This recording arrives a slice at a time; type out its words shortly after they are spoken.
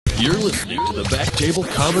You're listening to the Back Table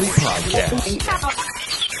Comedy Podcast.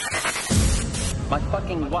 My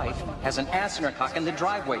fucking wife has an ass in her cock in the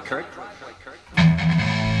driveway, Kurt.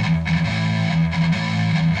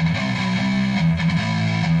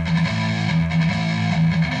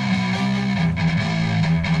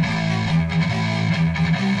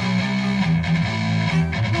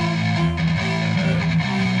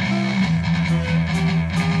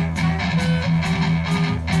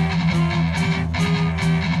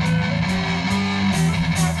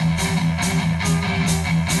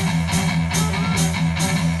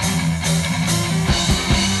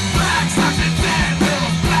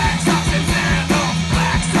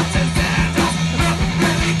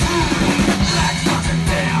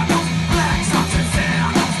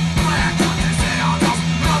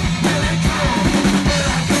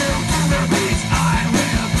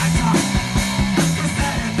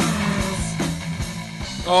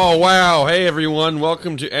 Oh, wow. Hey, everyone.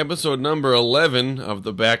 Welcome to episode number 11 of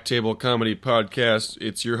the Back Table Comedy Podcast.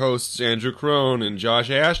 It's your hosts, Andrew Crone and Josh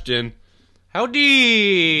Ashton.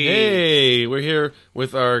 Howdy! Hey, we're here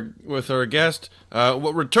with our guest.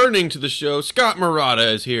 Returning to the show, Scott Murata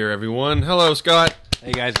is here, everyone. Hello, Scott.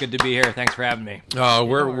 Hey, guys. Good to be here. Thanks for having me.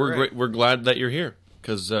 We're glad that you're here.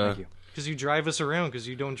 Thank you. Because you drive us around because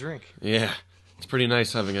you don't drink. Yeah. It's pretty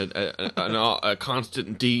nice having a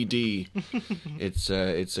constant DD. It's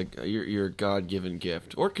your God-given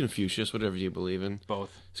gift, or Confucius, whatever you believe in. Both.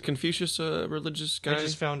 Is Confucius a religious guy? I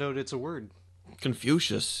just found out it's a word.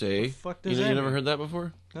 Confucius, say. What the fuck does you that never mean? heard that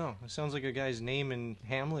before? No, it sounds like a guy's name in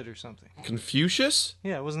Hamlet or something. Confucius?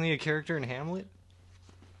 Yeah, wasn't he a character in Hamlet?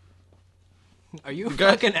 Are you a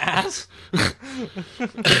fucking ass?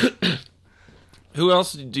 Who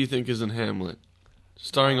else do you think is in Hamlet?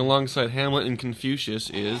 Starring alongside Hamlet and Confucius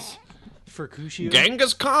is Fercutio?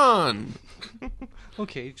 Genghis Khan.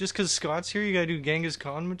 Okay, just because Scott's here, you gotta do Genghis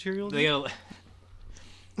Khan material? They That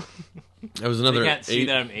was another. can't see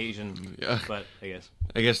that I'm Asian, Yeah. but I guess.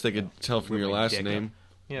 I guess they could tell from With your my last dick name.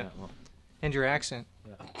 Yeah, well. and your accent.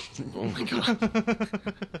 Oh my god.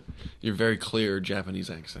 Your very clear Japanese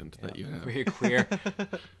accent that you have. Very queer.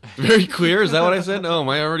 Very clear? Is that what I said? No, am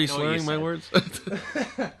I already No, slurring you my said.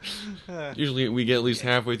 words? Usually we get at least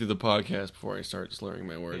halfway through the podcast before I start slurring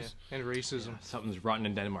my Yeah, words. and racism. Something's rotten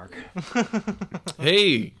in Denmark.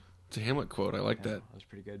 Hey! It's a Hamlet quote. I like that. That was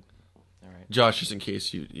pretty good. All right. Josh, just in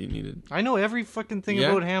case you needed... I know every fucking thing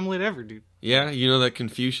Yeah? about Hamlet ever, dude. Yeah? You know that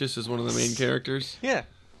Confucius is one of the main characters? Yeah.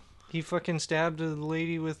 He fucking stabbed a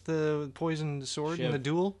lady with the poisoned sword in Shiv. the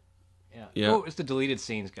duel. Yeah. Yeah. Oh, it's the deleted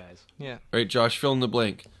scenes, guys. Yeah. Alright, Josh, fill in the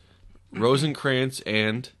blank. Rosencrantz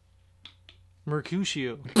and...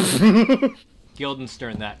 Mercutio.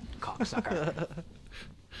 Guildenstern, that cocksucker.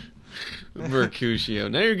 Mercutio.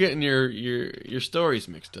 Now you're getting your stories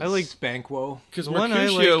mixed up. I like Banquo. Because the one I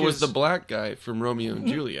Mercutio like was is- the black guy from Romeo and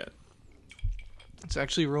Juliet. It's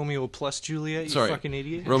actually Romeo plus Juliet, you Sorry. fucking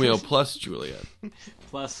idiot. Romeo plus Juliet.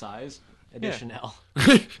 Plus size. Edition L.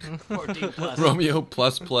 14 plus. Romeo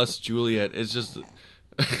plus Juliet. It's just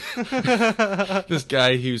this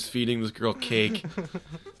guy who's feeding this girl cake, and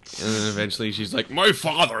then eventually she's like, "My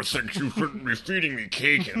father thinks you shouldn't be feeding me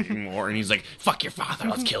cake anymore," and he's like, "Fuck your father,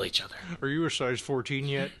 let's kill each other." Are you a size 14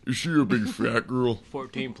 yet? Is she a big fat girl?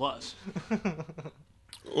 14 plus.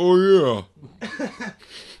 Oh yeah.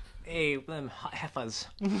 Hey, them hot heifers.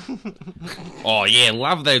 Oh yeah,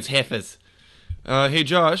 love those heifers. Hey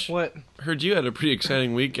Josh. What? Heard you had a pretty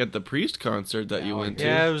exciting week at the Priest concert that you went to.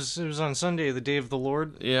 Yeah, it was on Sunday, the day of the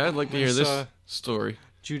Lord. Yeah, I'd like to hear It's, this story.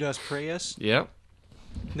 Judas Priest. Yeah.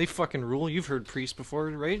 They fucking rule. You've heard Priest before,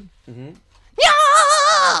 right? Mm-hmm.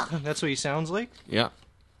 Yeah! That's what he sounds like. Yeah.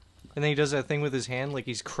 And then he does that thing with his hand, like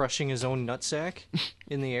he's crushing his own nutsack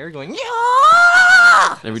in the air, going,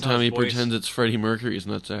 yeah! Every That's time not he his voice. pretends it's Freddie Mercury's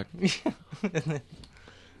nutsack. And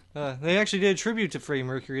then, they actually did a tribute to Freddie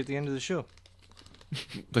Mercury at the end of the show.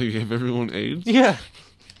 They gave everyone AIDS? Yeah.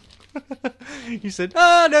 He said,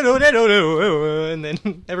 ah, no, and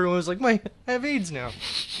then everyone was like, I have AIDS now.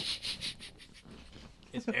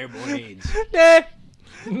 It's airborne AIDS.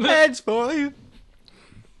 AIDS for you.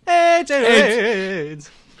 AIDS.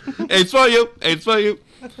 AIDS for you! AIDS for you!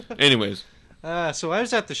 Anyways. So I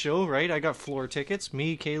was at the show, right? I got floor tickets.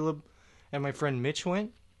 Me, Caleb, and my friend Mitch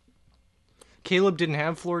went. Caleb didn't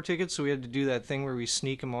have floor tickets, so we had to do that thing where we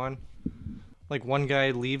sneak him on. Like, one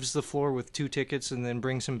guy leaves the floor with 2 tickets and then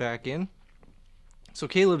brings him back in. So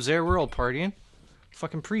Caleb's there, we're all partying.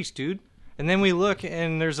 Fucking Priest, dude. And then we look,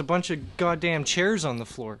 and there's a bunch of goddamn chairs on the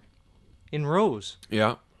floor. In rows.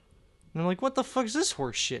 Yeah. And I'm like, what the fuck is this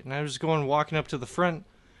horse shit? And I was walking up to the front,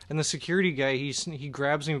 and the security guy, he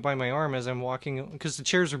grabs me by my arm as I'm walking, because the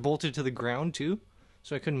chairs are bolted to the ground, too.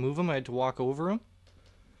 so I couldn't move him. I had to walk over him.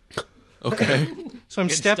 Okay. So I'm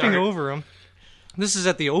Good stepping start. over him. This is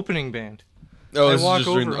at the opening band. Oh, I this is walk just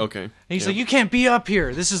over during, him. okay. And he's Yeah. like, "You can't be up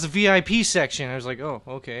here. This is the VIP section." I was like, "Oh,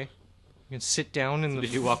 okay." You can sit down in the.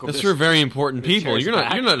 Did you walk over That's this? for very important people. chairs You're not.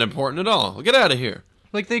 back. You're not important at all. Get out of here.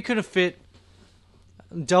 Like they could have fit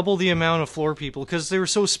double the amount of floor people because they were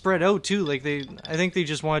so spread out too. Like I think they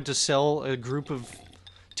just wanted to sell a group of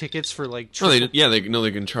tickets for like Oh, triple, they know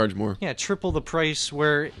they can charge more. triple the price.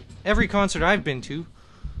 Where every concert I've been to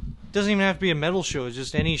doesn't even have to be a metal show. It's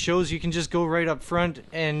just any shows you can just go right up front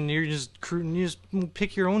and you just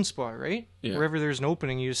pick your own spot, right? Yeah. Wherever there's an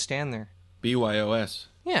opening, you just stand there. BYOS.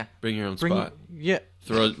 Yeah. Bring your own spot. Yeah.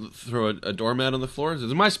 Throw a doormat on the floor. This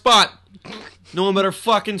is my spot. No one better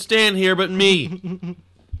fucking stand here but me.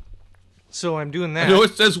 So I'm doing I that. know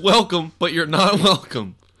it says welcome, but you're not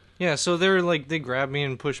welcome. Yeah, so they're like, they grabbed me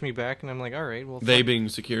and pushed me back, and I'm like, all right, well, They fuck. being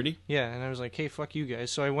security. Yeah, and I was like, hey, fuck you guys.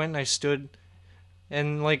 So I went and I stood,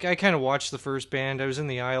 and like, I kind of watched the first band. I was in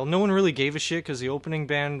the aisle. No one really gave a shit because the opening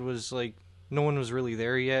band was like, no one was really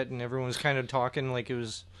there yet, and everyone was kind of talking like it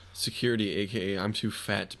was. Security, aka I'm too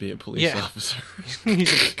fat to be a police Yeah. officer.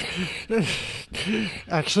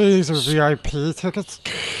 Actually, these are VIP tickets.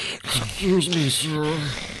 Excuse me, sir.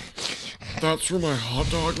 That's where my hot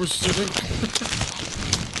dog was sitting.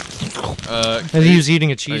 And he was eating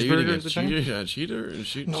a Are you cheeseburger eating at the time. a cheater?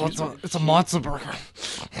 No, it's a monster burger.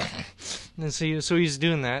 And so he's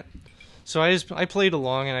doing that. So I played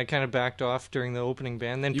along and I kind of backed off during the opening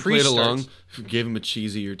band. Then You Priest played along, starts. gave him a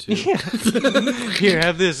cheesy or two. Here,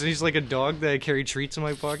 have this. And he's like a dog that I carry treats in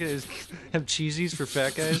my pocket. Have cheesies for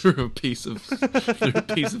fat guys. Threw a piece of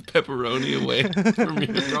pepperoni away from you.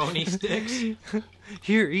 Brony sticks.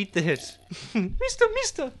 Here, eat this,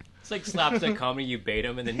 Mister. It's like slapstick comedy. You bait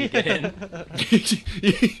him and then you get in.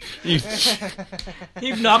 you,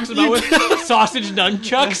 He knocks him out with sausage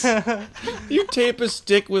nunchucks. you tape a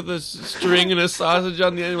stick with a string and a sausage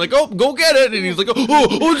on the end. You're like, oh, go get it, and he's like,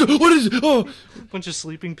 oh, what is it? Oh, Bunch of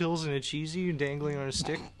sleeping pills and a cheesy dangling on a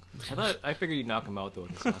stick. I figured you'd knock him out though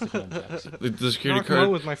with the sausage nunchucks. the security Knock him out guard.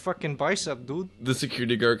 with my fucking bicep, dude. The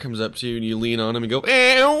security guard comes up to you and you lean on him and go,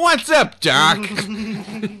 "Hey, what's up, Doc?"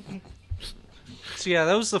 So yeah,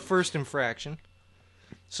 that was the first infraction.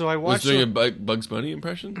 So I Was watched. doing a Bugs Bunny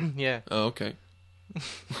impression? Yeah, Oh, okay.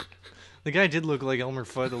 the guy did look like Elmer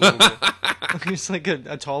Fudd a little bit. He's like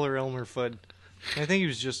a taller Elmer Fudd. I think he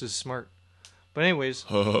was just as smart. But anyways,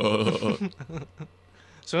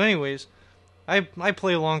 I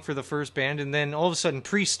play along for the first band, and then all of a sudden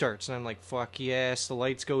Priest starts, and I'm like, fuck yes, the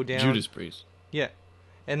lights go down. Judas Priest. Yeah.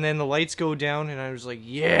 And then the lights go down, and I was like,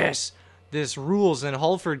 yes, this rules. And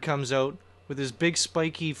Halford comes out with his big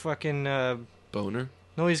spiky fucking, Boner.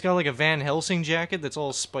 no, he's got like a Van Helsing jacket that's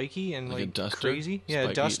all spiky and Like a like duster? crazy. Yeah, a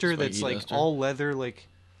Spiky- duster that's spiky like duster? all leather, like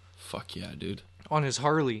Fuck yeah, dude. on his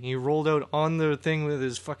Harley. He rolled out on the thing with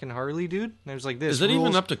his fucking Harley, dude. And I was like, this Is that even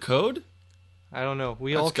rules. up to code? I don't know.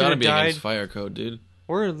 We all That's could gotta have be died. against fire code, dude.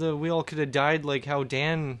 Or we all could have died like how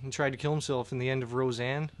Dan tried to kill himself in the end of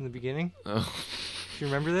Roseanne in the beginning. Oh, Do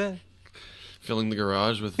you remember that? filling the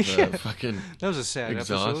garage with fucking That was a sad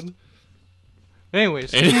exhaust. episode.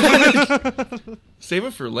 Anyways, Save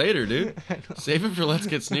it for later, dude. Save it for Let's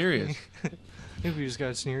Get Serious. I think we just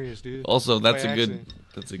got serious, dude. Also, that's By a good. accident.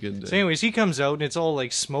 That's a good. So anyways, he comes out and it's all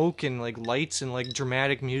like smoke and like lights and like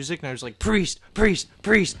dramatic music, and I was like, priest, priest,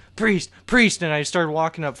 priest, priest, priest, and I started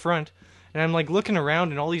walking up front, and I'm like looking around,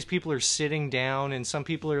 and all these people are sitting down, and some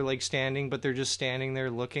people are like standing, but they're just standing there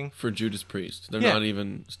looking. For Judas Priest, they're Yeah. not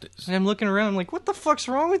even. And I'm looking around, I'm like, what the fuck's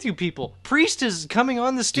wrong with you people? Priest is coming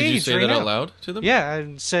on the stage Did you say right that now. out loud to them? Yeah,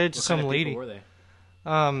 I said it to What some kind of lady. people were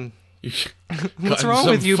they? What's wrong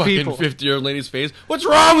with you people? 50-year-old lady's face. What's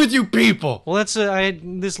wrong with you people? Well, that's I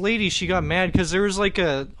had this lady. She got mad because there was like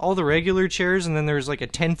all the regular chairs, and then there was like a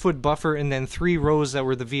 10-foot buffer, and then 3 rows that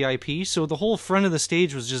were the VIP. So the whole front of the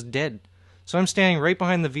stage was just dead. So I'm standing right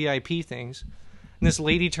behind the VIP things, and this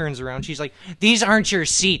lady turns around. She's like, "These aren't your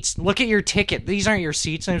seats. Look at your ticket. These aren't your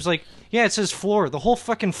seats." And I was like, "Yeah, it says floor. The whole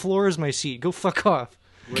fucking floor is my seat. Go fuck off."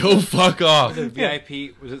 Go fuck off. The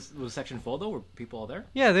VIP was the section full though? Were people all there?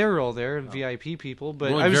 Yeah, they were all there, VIP people,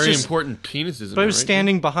 but Well, I was very just. important penises. But I was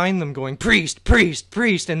standing behind them going, priest, priest,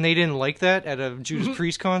 priest, and they didn't like that at a Judas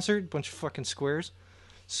Priest concert. Bunch of fucking squares.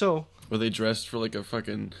 So, Were they dressed for like a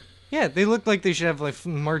fucking? yeah, they looked like they should have like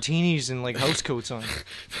martinis and like house coats on.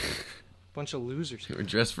 Bunch of losers. They were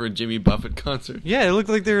dressed for a Jimmy Buffett concert. Yeah, it looked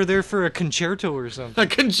like they were there for a concerto or something. A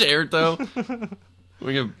concerto.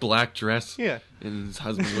 Wearing a black dress. Yeah. And his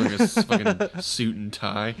husband's wearing a fucking suit and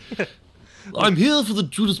tie. I'm here for the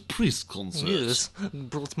Judas Priest concert. Yes,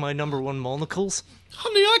 brought my number 1 monocles.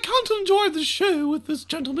 Honey, I can't enjoy the show with this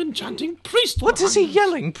gentleman chanting priest. What is he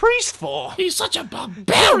yelling priest for? He's such a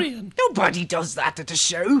barbarian. Nobody does that at a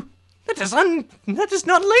show. That is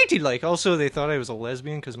not ladylike. Also, they thought I was a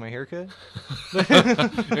lesbian because my haircut.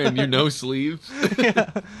 And your no sleeves.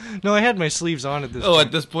 No, I had my sleeves on at this Oh, point.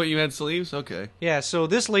 at this point you had sleeves? Okay. Yeah, so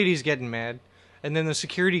this lady's getting mad. And then the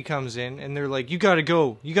security comes in, and they're like, you gotta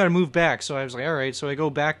go. You gotta move back. So I was like, all right. So I go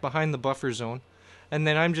back behind the buffer zone. And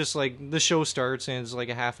then I'm just like, the show starts, and it's like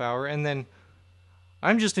a half hour. And then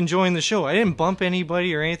I'm just enjoying the show. I didn't bump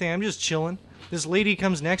anybody or anything. I'm just chilling. This lady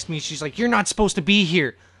comes next to me. She's like, you're not supposed to be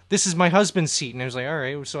here. This is my husband's seat. And I was like, all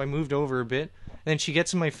right. So I moved over a bit. And then she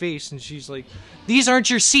gets in my face, and she's like, these aren't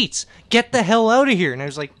your seats. Get the hell out of here. And I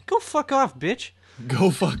was like, go fuck off, bitch. Go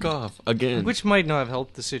fuck off. Again. Which might not have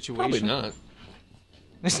helped the situation. Probably not.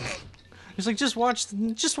 It's like, just watch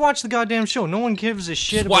the goddamn show. No one gives a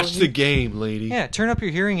shit Just about watch the game, lady. Yeah, turn up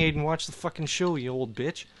your hearing aid and watch the fucking show, you old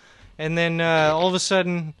bitch. And then all of a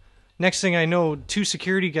sudden, next thing I know, 2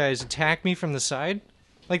 security guys attack me from the side.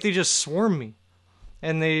 Like, they just swarm me.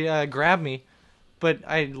 And they grab me. But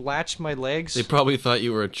I latched my legs. They probably thought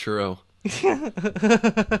you were a churro.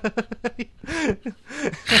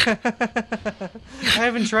 I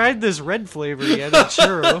haven't tried this red flavor yet, a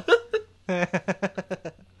churro.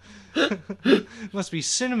 Must be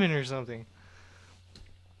cinnamon or something.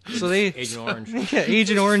 So they Agent Orange. Yeah,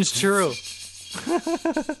 Agent Orange churro.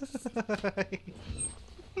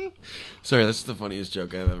 Sorry, that's the funniest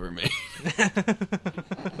joke I've ever made.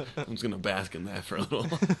 I'm just gonna bask in that for a little.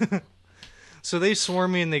 So they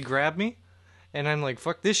swarm me and they grab me, and I'm like,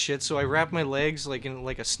 fuck this shit. So I wrap my legs like in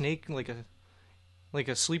like a snake, like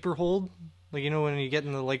a sleeper hold. Like, you know, when you get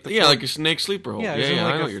in the like the Yeah, like a snake sleeper hold. Yeah, Yeah, it's in I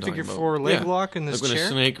like know a what you're talking figure about. 4 leg Yeah. lock in this like when chair. a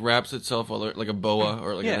snake wraps itself like a boa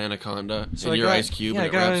or like Yeah. an anaconda So in I your got, ice cube. Yeah, and I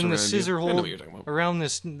it got wraps in the around scissor you. I know hold what you're talking about. around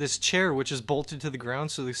this chair, which is bolted to the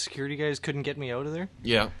ground, so the security guys couldn't get me out of there.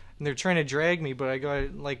 Yeah. And they're trying to drag me, but I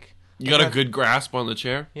got like. You got a good grasp on the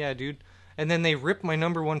chair? Yeah, dude. And then they ripped my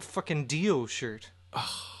number 1 fucking Dio shirt.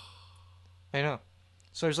 I know.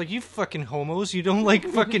 So I was like, you fucking homos, you don't like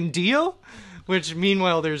fucking Dio? Which,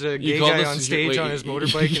 meanwhile, there's a gay guy on stage on his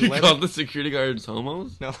motorbike in You leather. called the security guards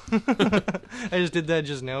homos? No. I just did that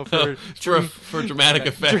just now for dramatic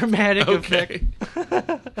effect. dramatic Okay.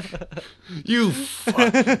 You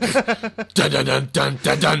fuck. Dun dun dun dun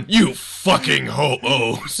dun dun. You fucking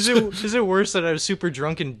homos. Is it worse that I was super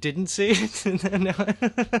drunk and didn't say it? And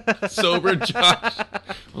then Sober Josh.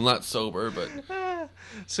 Well, not sober, but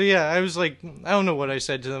So yeah, I was like, I don't know what I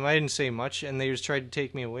said to them. I didn't say much, and they just tried to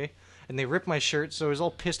take me away. And they ripped my shirt, so I was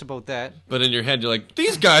all pissed about that. but in your head you're like,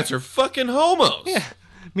 these guys are fucking homos. Yeah.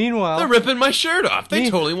 Meanwhile, They're ripping my shirt off. They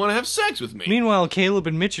totally want to have sex with me. Meanwhile, Caleb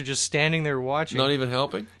and Mitch are just standing there watching. Not even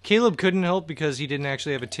helping? Caleb couldn't help because he didn't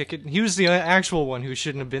actually have a ticket. He was the actual one who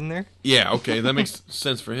shouldn't have been there. Yeah, okay, that makes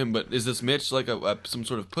sense for him. But is this Mitch like some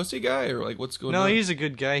sort of pussy guy, or like what's going on? No, he's a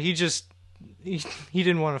good guy. He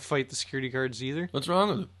didn't want to fight the security guards either. What's wrong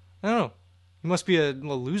with him? I don't know. He must be a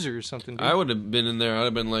loser or something. Dude. I would have been in there. I'd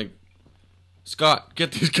have been like, Scott,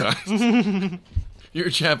 get these guys. You're Yeah,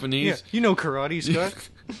 Japanese. you know karate, Scott.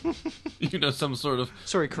 You know some sort of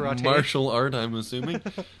Sorry, karate. martial art, I'm assuming.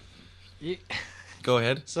 Yeah. Go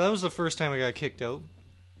ahead. So that was the first time I got kicked out.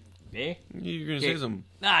 Me? You're going to say something.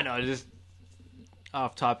 No, just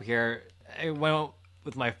off topic here. I went out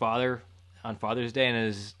with my father on Father's Day,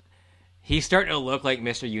 and he's starting to look like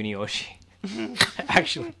Mr. Yunioshi.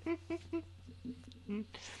 Actually.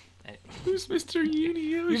 Who's Mr.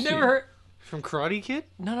 Yunioshi? You've never heard... From Karate Kid?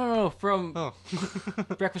 No, from Oh.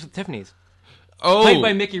 Breakfast with Tiffany's. Oh, Played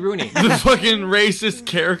by Mickey Rooney. the fucking racist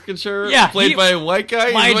caricature Yeah, played by a white guy?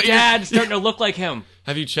 is My what you're- dad's starting to look like him.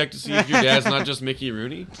 Have you checked to see if your dad's not just Mickey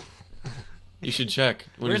Rooney? You should check.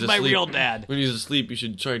 When Where's he's my asleep. real dad? When he's asleep, you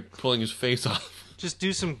should try pulling his face off. Just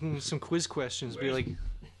do some quiz questions. Be like,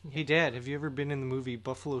 hey, Dad, have you ever been in the movie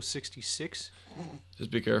Buffalo 66?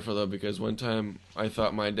 Just be careful, though, because one time I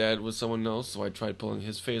thought my dad was someone else, so I tried pulling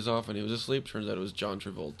his face off, and he was asleep. Turns out it was John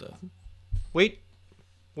Travolta. Wait.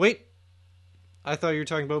 I thought you were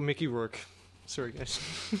talking about Mickey Rourke. Sorry, guys.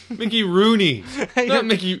 Mickey Rooney! Not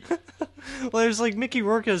Mickey... Well, there's like Mickey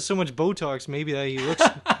Rourke has so much Botox, maybe that he looks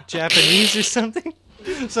Japanese or something.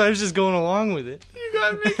 So I was just going along with it. You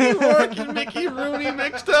got Mickey Rourke and Mickey Rooney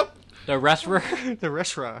mixed up? The wrestler. The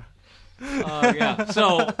restaurant. Yeah.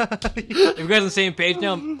 So, if you guys on the same page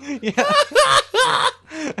now, Yeah.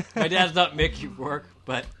 my dad's not Mickey Rourke,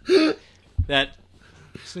 but that...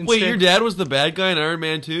 Wait, your dad was the bad guy in Iron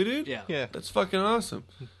Man 2, dude? Yeah. Yeah. That's fucking awesome.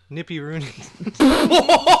 Nippy Rooney.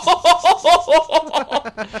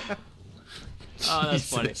 Oh, that's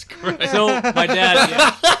funny. Jesus Christ. So my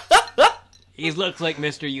dad, he looks like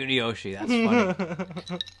Mr. Unioshi. That's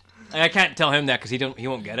funny. I can't tell him that because he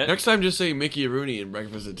won't get it. Next time, just say Mickey Rooney in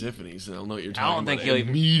Breakfast at Tiffany's, and I'll know what you're talking I don't think about he'll even-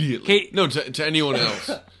 immediately. Kate- No, to anyone else.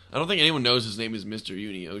 I don't think anyone knows his name is Mr.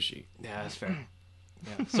 Unioshi. Yeah, that's fair.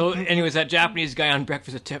 Yeah. So, anyways, that Japanese guy on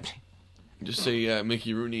Breakfast at Tiffany. Just say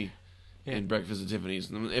Mickey Rooney in Breakfast at Tiffany's,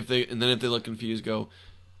 and then if they look confused, go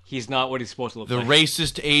He's not what he's supposed to look the like.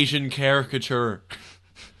 racist Asian caricature.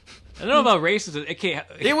 I don't know about racism.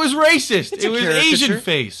 It was racist. It a was caricature. Asian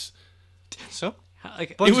face. So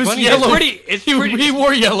Like, It was Bunny. yellow. It's pretty. He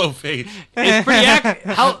wore yellow face. It's pretty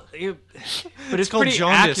accurate. But it's called pretty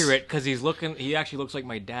jaundice. accurate because he actually looks like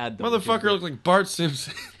my dad. Though, Motherfucker looked like Bart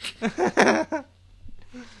Simpson.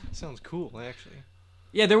 sounds cool, actually.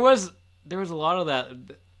 Yeah, there was a lot of that.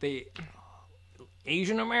 The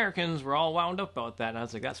Asian Americans were all wound up about that, and I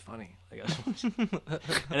was like, that's funny. And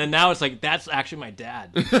then now it's like, that's actually my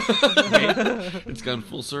dad. Right? It's gone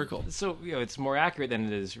full circle. So it's more accurate than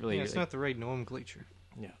it is really. Yeah, it's not the right nomenclature.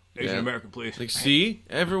 Asian Yeah. American, please. Like, see,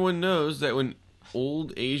 everyone knows that when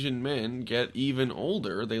old Asian men get even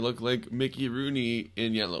older, they look like Mickey Rooney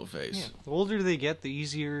in yellow face. Yeah, the older they get, the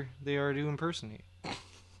easier they are to impersonate.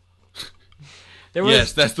 There was,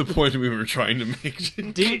 Yes, that's the point we were trying to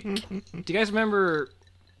make. do you guys remember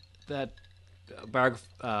that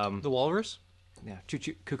The walrus? yeah, Choo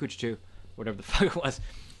Choo, Cuckoo Choo, whatever the fuck it was.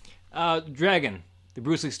 Dragon, the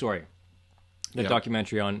Bruce Lee story, the Yeah.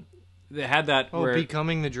 documentary on. They had that Oh, where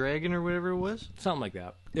Becoming the Dragon or whatever it was? something like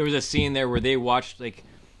that. There was a scene there where they watched like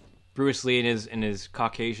Bruce Lee and his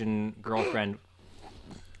Caucasian girlfriend,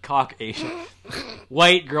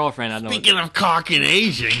 white girlfriend. I don't know. Speaking of cock and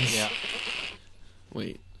Asians. Yeah.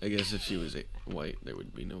 Wait, I guess if she was white, there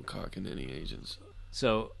would be no cock in any Asians.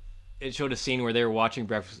 So it showed a scene where they were watching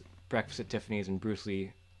Breakfast at Tiffany's, and Bruce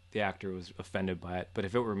Lee, the actor, was offended by it. But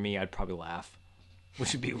if it were me, I'd probably laugh,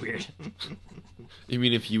 which would be weird. You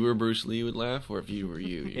mean if you were Bruce Lee, you would laugh, or if you were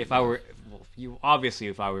you? If I were,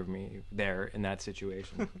 if I were me there in that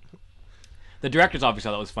situation. The directors obviously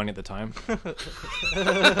thought that was funny at the time.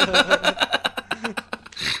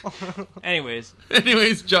 Anyways,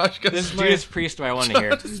 Josh got this is Judas Priest what I want to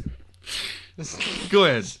hear. Go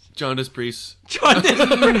ahead, Jaundice Priest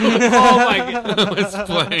Oh my god. was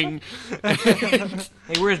playing.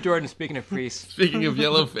 Hey, where's Jordan? Speaking of priests. Speaking of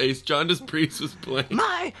yellow face, Jaundice Priest was playing.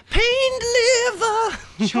 My pained liver!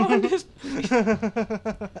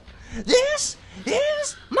 This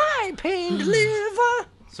is my pained liver!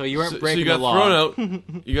 So you weren't So breaking you got the law. thrown out.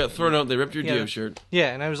 You got thrown out. They ripped your Yeah. Dio shirt.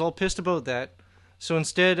 Yeah, and I was all pissed about that. So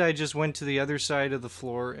instead, I just went to the other side of the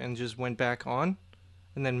floor and just went back on,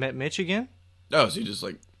 and then met Mitch again. Oh, so you just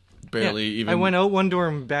like barely Yeah, even. I went out one door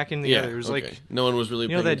and back in the Yeah, other. It was okay. like, no one was really. you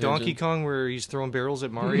know paying that Donkey attention? Kong where he's throwing barrels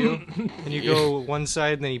at Mario, and you go one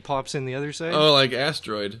side and then he pops in the other side. Oh, like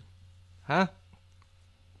Asteroid. Huh?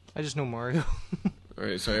 I just know Mario. All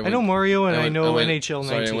right, sorry. I know Mario and I know went- NHL 19.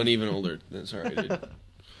 Sorry, I went even older. That's all right, dude.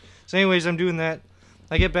 So, anyways, I'm doing that.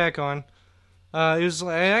 I get back on. I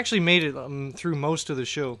actually made it through most of the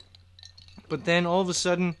show, but then all of a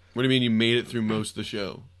sudden, What do you mean you made it through most of the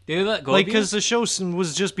show? Did they let go like, of you? because the show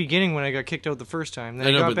was just beginning when I got kicked out the first time. Then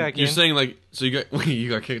I, know, got but back you're in. saying like so you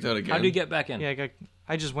got kicked out again. How do you get back in? Yeah,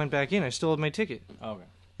 I just went back in. I still had my ticket, Oh, okay.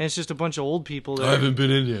 and it's just a bunch of old people. I That haven't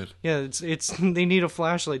been in yet. yeah, it's they need a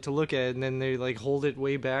flashlight to look at, and then they like hold it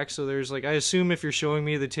way back. So there's like, I assume if you're showing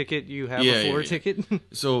me the ticket, you have Yeah, a floor yeah. ticket.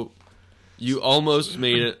 So you almost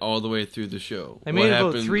made it all the way through the show. I made What it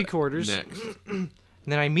about happened 3/4. next. And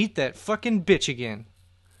then I meet that fucking bitch again.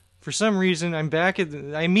 For some reason, I'm back at.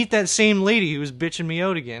 I meet that same lady who was bitching me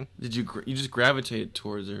out again. Did you you just gravitated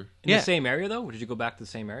towards her? In Yeah. the same area, though? Did you go back to the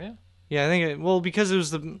same area? Yeah, I think. Because it was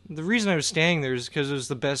the reason I was staying there is because it was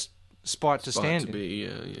the best spot to stand to in. be, yeah.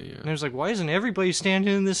 And I was like, why isn't everybody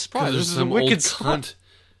standing in this spot? 'Cause This there's is a some old wicked spot. cunt.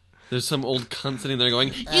 There's some old cunt sitting there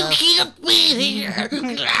going, "You can't be here."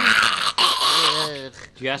 Did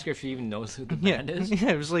you ask her if she even knows who the Yeah, band is?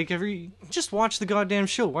 yeah. It was like just watch the goddamn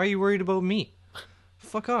show. Why are you worried about me?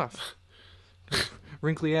 Fuck off.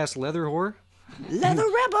 Wrinkly ass leather whore. Leather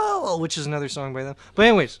Rebel, which is another song by them. But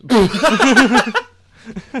anyways,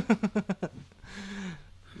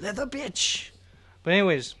 leather bitch. But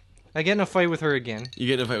anyways, I get in a fight with her again. You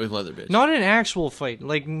get in a fight with Leather Bitch. Not an actual fight.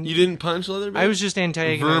 Like You didn't punch Leather Bitch? I was just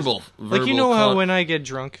antagonized. Verbal Like, you know how con- when I get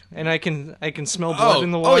drunk and I can smell blood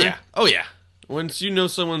in the water. Oh yeah. Once you know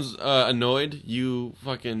someone's annoyed, you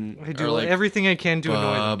fucking I do are like everything I can to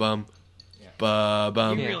annoy them. bum,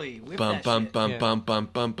 bum, You really whip bum, that bum, shit. bum, Yeah.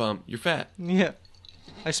 bum, bum. You're fat. Yeah.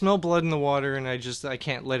 I smell blood in the water and I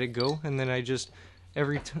can't let it go, and then I just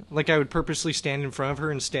Like I would purposely stand in front of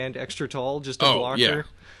her and stand extra tall just to block yeah. her.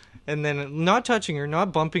 And then not touching her,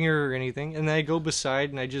 not bumping her or anything. And then I go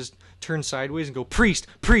beside and I just turn sideways and go, priest,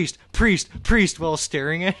 priest, priest, priest, while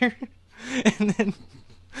staring at her. And then...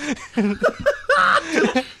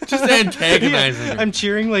 Just antagonizing her. I'm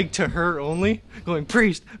cheering like to her only, going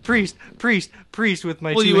priest, priest, priest, priest with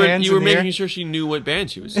my Well, two hands you were in the air. making sure she knew what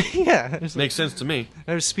band she was in. Yeah. It was like- Makes sense to me.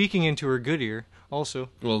 I was speaking into her good ear also.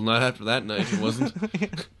 Well, not after that night, it wasn't.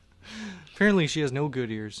 Apparently she has no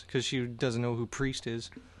good ears because she doesn't know who priest is.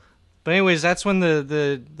 But anyways, that's when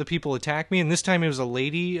the people attacked me, and this time it was a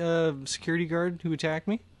lady security guard who attacked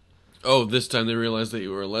me. Oh, this time they realized that you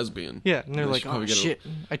were a lesbian. Yeah, and they're They like, should oh probably get a- shit,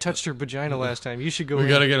 I touched her vagina last time. You should go We in.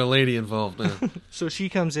 gotta get a lady involved now. So she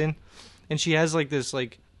comes in, and she has like this,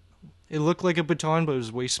 like, it looked like a baton, but it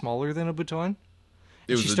was way smaller than a baton.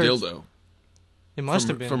 It was She a starts- dildo. It must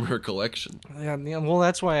have been. From her collection. Yeah, well,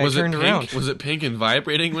 that's why Was I turned it pink? around. Was it pink and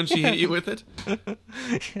vibrating when she hit you with it?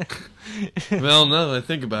 Well, now that I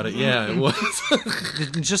think about it, yeah, it was.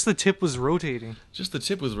 Just the tip was rotating. Just the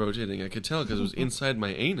tip was rotating. I could tell because it was inside my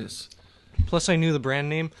anus. Plus, I knew the brand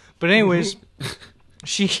name. But anyways,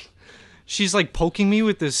 she's like poking me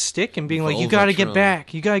with this stick and being like, "You gotta get Volvatron.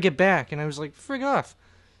 back. You gotta get back." And I was like, "Frig off.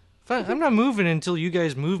 I'm not moving until you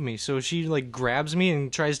guys move me." So she like grabs me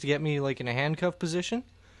and tries to get me like in a handcuff position.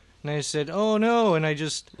 And I said, "Oh no!" And I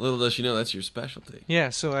just Little does she know that's your specialty.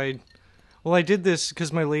 so I did this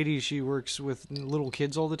because my lady, she works with little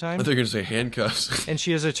kids all the I time, thought you were gonna say handcuffs. and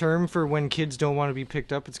she has a term for when kids don't want to be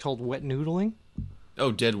picked up. It's called wet noodling.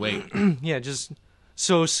 Oh, dead weight. Yeah, just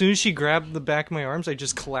so as soon as she grabbed the back of my arms, I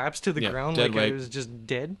just collapsed to the Yeah, ground dead like I weight. was just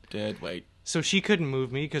dead. Dead weight. So she couldn't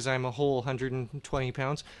move me because I'm a whole 120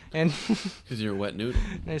 pounds, and Because you're a wet noodle.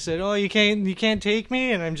 I said, "Oh, you can't take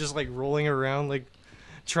me," and I'm just like rolling around like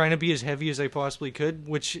trying to be as heavy as I possibly could,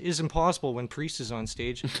 which is impossible when Priest is on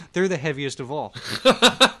stage. They're the heaviest of all.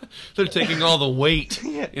 They're taking all the weight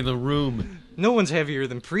in the room. No one's heavier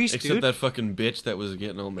than Priest, Except dude. that fucking bitch that was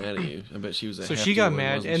getting all mad at you. I bet she was a So hefty she got one,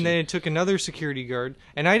 mad, wasn't and she? then it took another security guard,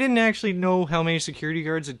 and I didn't actually know how many security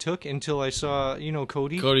guards it took until I saw,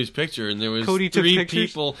 Cody. Cody's picture, and there was Cody took 3 pictures.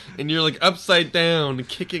 people, and you're like upside down,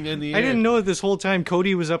 kicking in the air. I didn't know it this whole time.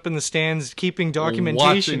 Cody was up in the stands keeping documentation.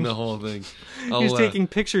 Watching the whole thing. He was taking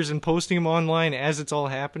pictures and posting them online as it's all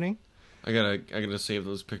happening. I gotta save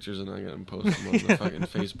those pictures and I gotta post them on the fucking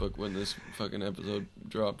Facebook when this fucking episode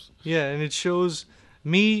drops. Yeah, and it shows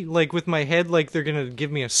me like with my head like they're gonna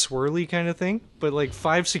give me a swirly kind of thing, but like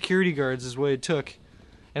 5 security guards is what it took,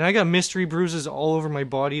 and I got mystery bruises all over my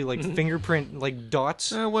body, like fingerprint like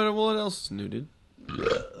dots, What else is new, dude?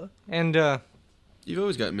 and You've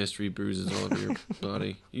always got mystery bruises all over your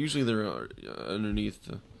body. Usually they're underneath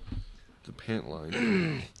the pant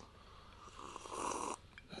line.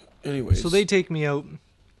 Anyways. so they take me out.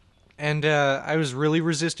 And I was really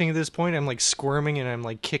resisting at this point. I'm like squirming and I'm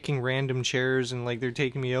like kicking random chairs and like they're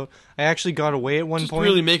taking me out. I actually got away at one just point.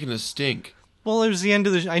 really making a stink. Well, it was the end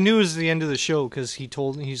of I knew it was the end of the show because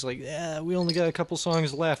he's like, "Yeah, we only got a couple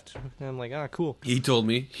songs left." And I'm like, "Ah, cool." He told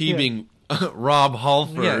me. He Yeah. being Rob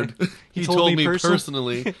Halford. Yeah. He told told me me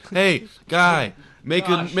personally, "Hey, guy,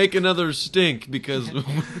 make another stink because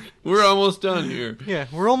we're almost done here, Yeah,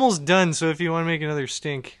 we're almost done. So if you want to make another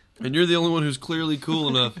stink, and you're the only one who's clearly cool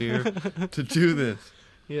enough here to do this."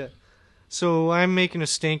 yeah. So I'm making a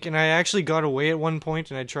stink, and I actually got away at one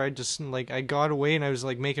point, and I tried to I got away, and I was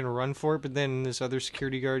like making a run for it, but then this other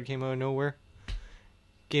security guard came out of nowhere,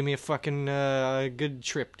 gave me a fucking good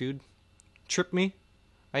trip, dude. Tripped me.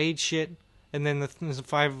 I ate shit, and then the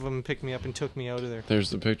 5 of them picked me up and took me out of there. There's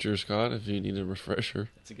the picture, Scott. If you need a refresher.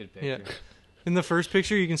 That's a good picture. Yeah. In the first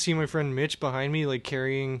picture, you can see my friend Mitch behind me, like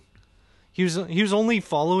carrying. He was only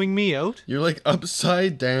following me out. You're like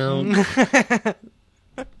upside down.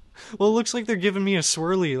 Well, it looks like they're giving me a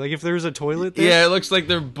swirly. Like if there was a toilet there. Yeah, it looks like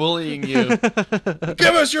they're bullying you.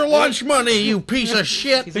 Give us your lunch money, you piece of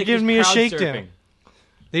shit. He's They're like giving he's me a crowd shakedown. surfing.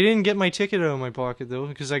 They didn't get my ticket out of my pocket though,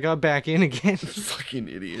 because I got back in again. Fucking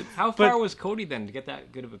idiot. How far was Cody then to get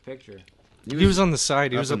that good of a picture? He was on the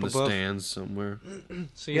side. He was up in the above. stands somewhere.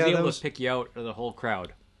 So He's yeah, that able was to pick you out of the whole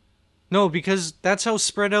crowd. no, because that's how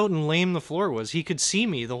spread out and lame the floor was. He could see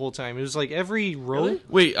me the whole time. It was like every row. Really?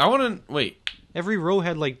 Wait, I want to wait. Every row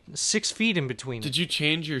had like 6 feet in between. Did you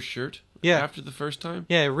change your shirt? Yeah. After the first time?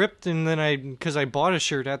 Yeah, it ripped, and then because I bought a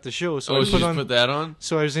shirt at the show, so Oh, I so you put just on. put that on?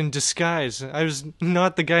 So I was in disguise. I was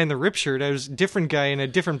not the guy in the rip shirt. I was a different guy in a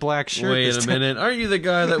different black shirt. Wait this a time. minute. Are you the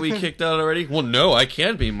guy that we kicked out already? Well, no, I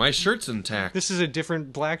can't be. My shirt's intact. This is a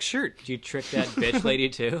different black shirt. Did you trick that bitch lady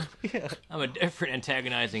too? Yeah. I'm a different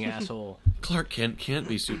antagonizing asshole. Clark Kent can't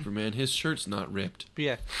be Superman. His shirt's not ripped. But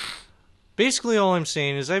yeah. Basically, all I'm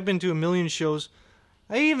saying is I've been to a million shows.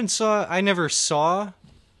 I never saw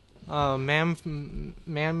Mumford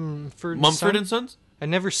and Sons? I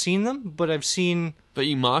never seen them, but I've seen... But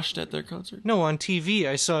you moshed at their concert? No, on TV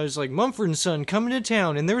I saw it was like, Mumford and Son coming to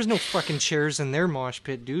town, and there was no fucking chairs in their mosh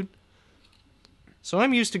pit, dude. So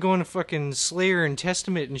I'm used to going to fucking Slayer and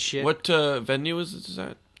Testament and shit. What venue is this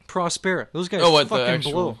at? Prospera. Those guys At fucking the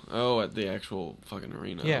actual, blow. Oh, at the actual fucking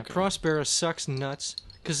arena. Yeah, okay. Prospera sucks nuts.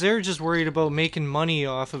 Because they're just worried about making money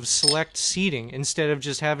off of select seating instead of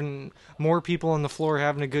just having more people on the floor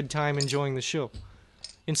having a good time enjoying the show.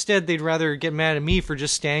 Instead, they'd rather get mad at me for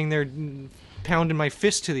just standing there pounding my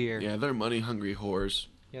fist to the air. Yeah, they're money-hungry whores.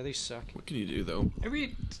 Yeah, they suck. What can you do, though?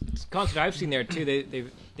 Every concert I've seen there too,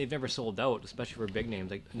 they've never sold out, especially for big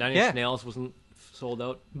names. Like Nine Inch Nails wasn't sold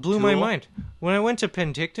out. Blew my mind. When I went to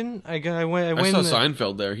Penticton, I saw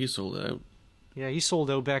Seinfeld there. He sold it out. Yeah, he sold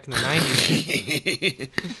out back in the 90s.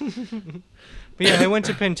 But yeah, I went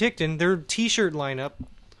to Penticton. Their T-shirt lineup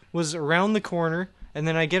was around the corner, and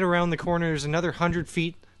then I get around the corner, there's another 100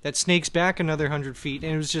 feet that snakes back another 100 feet,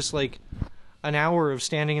 and it was just like an hour of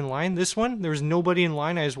standing in line. This one, there was nobody in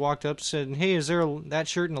line. I just walked up, said, "Hey, is there that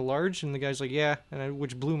shirt in a large?" And the guy's like, "Yeah,"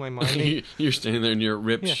 which blew my mind. You're standing there in your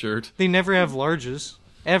ripped shirt. They never have larges.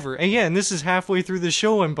 Ever. And yeah, and this is halfway through the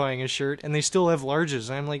show I'm buying a shirt, and they still have larges.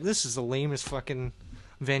 And I'm like, this is the lamest fucking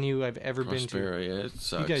venue I've ever been to. Yeah, it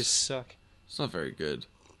sucks. You guys suck. It's not very good.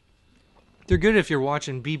 They're good if you're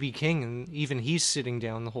watching B.B. King, and even he's sitting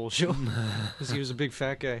down the whole show, because he was a big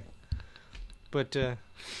fat guy. But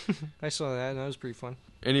I saw that, and that was pretty fun.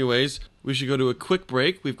 Anyways, we should go to a quick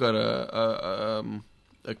break. We've got What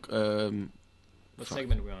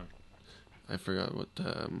segment are we on? I forgot what.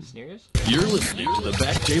 Sneers? You're listening to the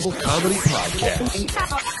Back Table Comedy Podcast.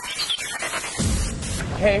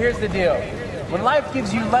 Hey, here's the deal. When life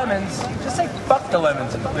gives you lemons, just say fuck the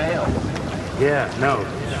lemons and bail. Yeah, no,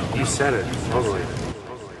 you said it, totally.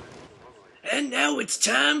 And now it's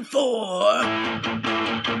time for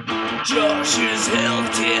Josh's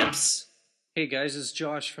Health Tips. Hey guys, it's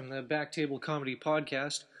Josh from the Back Table Comedy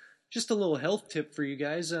Podcast. Just a little health tip for you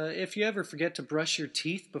guys. If you ever forget to brush your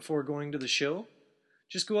teeth before going to the show,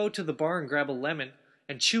 just go out to the bar and grab a lemon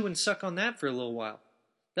and chew and suck on that for a little while.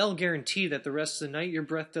 That'll guarantee that the rest of the night your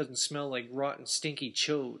breath doesn't smell like rotten, stinky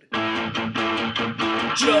chode.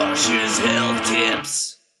 Josh's Health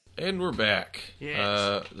Tips. And we're back.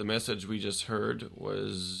 Yes. The message we just heard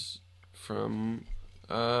was from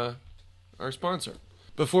our sponsor.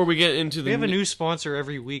 Before we get into the... We have a new sponsor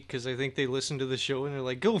every week because I think they listen to the show and they're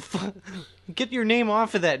like, get your name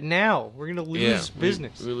off of that now. We're going to lose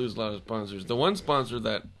business. We lose a lot of sponsors. The one sponsor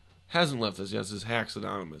that hasn't left us yet is Hacks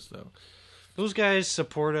Anonymous, though. Those guys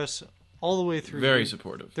support us all the way through. Very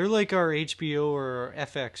supportive. They're like our HBO or our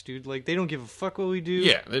FX, dude. Like, they don't give a fuck what we do.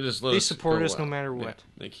 Yeah, they just let us support go us no out. matter what. Yeah,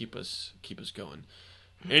 they keep us going.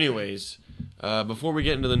 Anyways, before we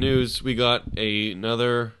get into the news, we got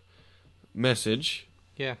another message.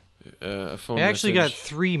 Yeah. A phone I actually message. got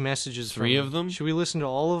 3 messages from Three him. of them? Should we listen to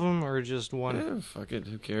all of them or just one? Yeah, fuck it.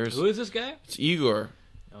 Who cares? Who is this guy? It's Igor.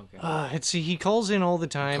 Okay. He calls in all the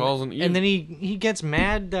time, and then he gets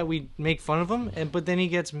mad that we make fun of him, but then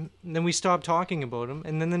then we stop talking about him,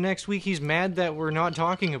 and then the next week he's mad that we're not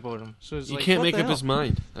talking about him. So it's He like, can't what make the up hell? his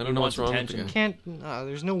mind. I don't know what's wants wrong with the attention. guy.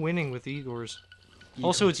 There's no winning with Igors.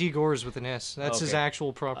 Also, it's Igors with an S. That's his Okay.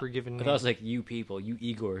 actual proper given I name. thought it was like you people, you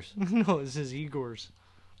Igors. No, this is Igors.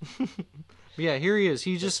 But yeah, here he is.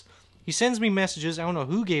 He sends me messages. I don't know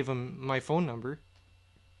who gave him my phone number.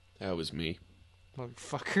 That was me.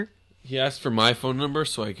 Motherfucker. He asked for my phone number,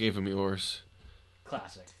 so I gave him yours.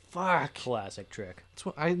 Classic. Fuck. Classic trick.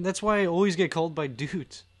 That's why I always get called by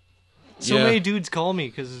dudes. So Yeah. many dudes call me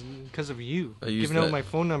because of you. I use Giving out that. my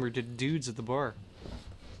phone number to dudes at the bar.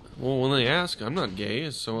 Well, when they ask, I'm not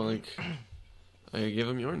gay, so like, I give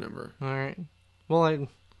him your number. All right. Well,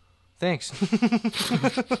 thanks.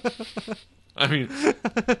 I mean,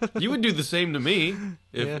 you would do the same to me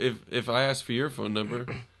Yeah. if I asked for your phone number.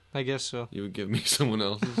 I guess so. You would give me someone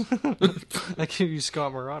else's. I give you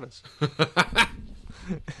Scott Morata's.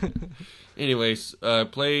 Anyways,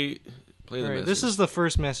 play the All right, message. this is the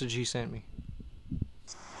first message he sent me.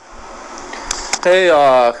 Hey,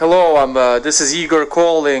 hello, this is Igor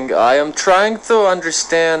calling. I am trying to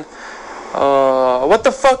understand, what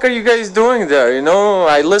the fuck are you guys doing there, you know?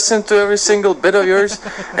 I listen to every single bit of yours,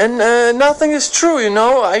 and, nothing is true, you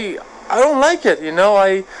know? I don't like it, you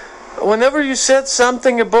know? Whenever you said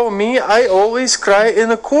something about me, I always cry in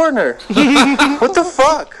a corner. What the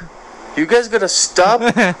fuck? You guys gotta stop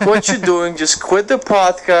what you're doing, just quit the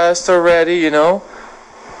podcast already, you know?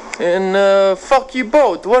 And, fuck you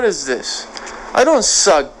both, what is this? I don't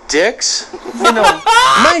suck dicks. You know,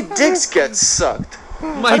 my dicks get sucked.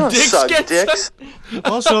 I don't suck dicks.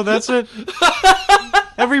 Also, that's it.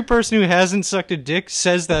 Every person who hasn't sucked a dick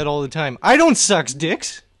says that all the time. I don't suck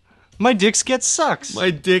dicks. My dicks get sucks. My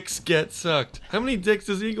dicks get sucked. How many dicks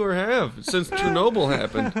does Igor have since Chernobyl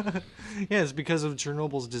happened? Yeah, it's because of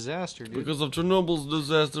Chernobyl's disaster, dude. Because of Chernobyl's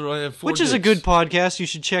disaster, I have 4 Which is a good podcast. You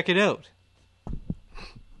should check it out.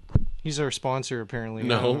 He's our sponsor, apparently.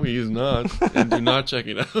 No, he is not. And do not check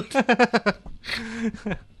it out.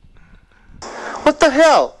 What the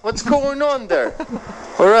hell? What's going on there?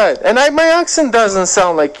 Alright, and my accent doesn't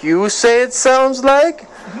sound like you say it sounds like.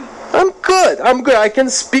 I'm good. I can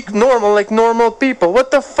speak normal like normal people. What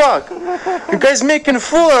the fuck? You guys making a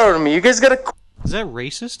fool out of me. You guys gotta... Is that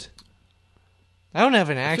racist? I don't have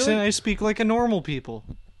an accent. I speak like a normal people.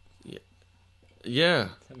 Yeah.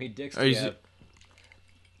 How many dicks do you have?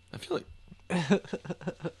 I feel like...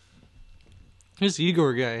 This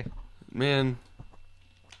Igor guy. Man.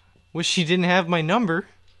 Wish he didn't have my number.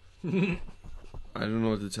 I don't know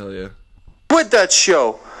what to tell you. Quit that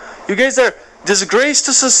show. You guys are disgrace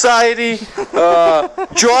to society.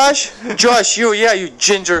 Josh, you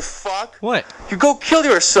ginger fuck. What? You go kill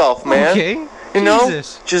yourself, man. Okay. You know?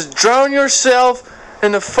 Jesus. Just drown yourself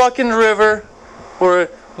in the fucking river. Or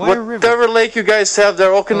Why a river? whatever lake you guys have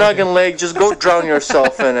there, Okanagan Lake, just go drown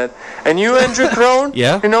yourself in it. And you, Andrew Crone,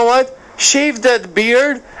 Yeah? you know what? Shave that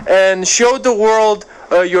beard and show the world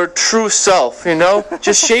your true self, you know?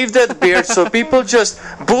 Just shave that beard so people just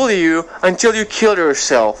bully you until you kill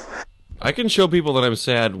yourself. I can show people that I'm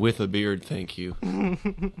sad with a beard, thank you.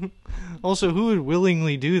 Also, who would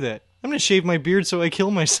willingly do that? I'm gonna shave my beard so I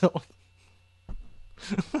kill myself.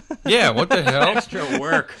 Yeah, what the hell? Extra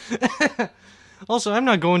work. Also, I'm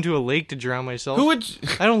not going to a lake to drown myself. Who would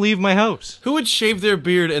I don't leave my house. who would shave their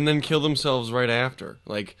beard and then kill themselves right after?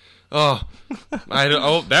 Like, oh,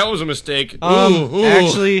 that was a mistake. Ooh.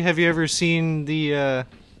 Actually, have you ever seen the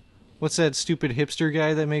what's that stupid hipster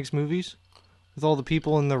guy that makes movies with all the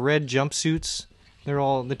people in the red jumpsuits? They're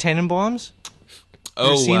all the Tenenbaums.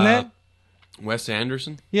 Oh, seen that? Wes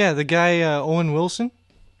Anderson? Yeah, the guy Owen Wilson.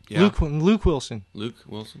 Yeah. Luke Wilson. Luke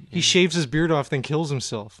Wilson? He shaves his beard off, then kills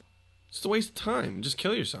himself. It's a waste of time. Just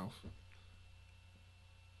kill yourself.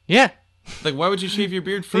 Yeah. Like, why would you shave your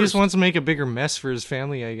beard He first? just wants to make a bigger mess for his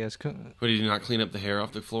family, I guess. What, did you not clean up the hair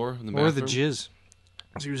off the floor in the bathroom? Or the jizz.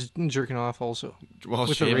 So he was jerking off also. While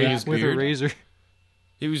With shaving his with beard? a razor.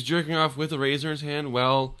 He was jerking off with a razor in his hand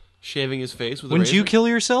while shaving his face with a Wouldn't razor? you kill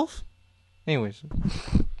yourself? Anyways.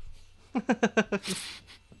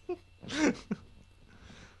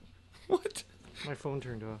 What? My phone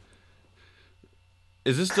turned off.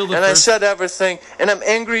 Is this still the And I first... said everything, and I'm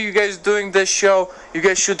angry you guys doing this show. You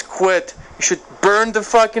guys should quit. You should burn the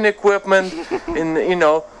fucking equipment in, you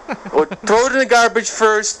know, or throw it in the garbage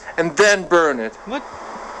first and then burn it. What?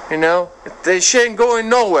 You know? This shit ain't going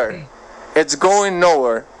nowhere. It's going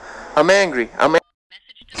nowhere. I'm angry. I'm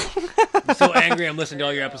so angry I'm listening to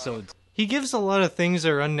all your episodes. He gives a lot of things that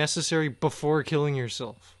are unnecessary before killing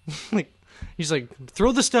yourself. Like, he's like,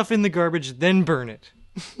 throw the stuff in the garbage, then burn it.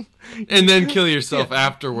 And then kill yourself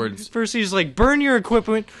afterwards. First he's like, burn your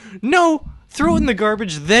equipment. No! Throw it in the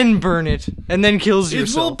garbage, then burn it. And then kills It will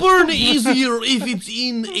yourself. burn easier if it's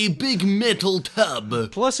in a big metal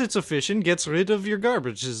tub. Plus it's efficient, gets rid of your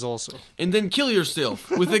garbages also. And then kill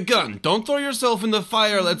yourself with a gun. Don't throw yourself in the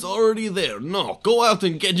fire that's already there. No, go out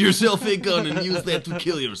and get yourself a gun and use that to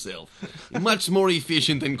kill yourself. Much more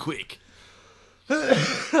efficient and quick.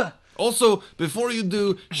 Also, before you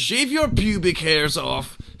do, shave your pubic hairs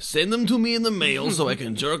off. Send them to me in the mail so I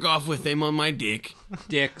can jerk off with them on my dick.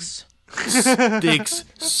 Dicks. Dicks.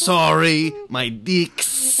 Sorry, my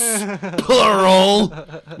dicks. Plural.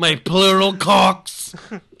 My plural cocks.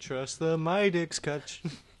 Trust the my dick's catch.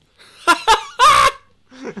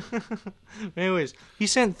 Anyways, he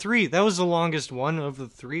sent 3. That was the longest one of the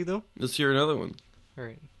 3, though. Let's hear another one.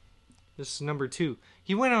 Alright. This is number 2.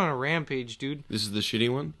 He went on a rampage, dude. This is the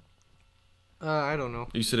shitty one? I don't know.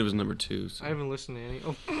 You said it was number 2. So. I haven't listened to any.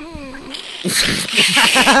 Oh.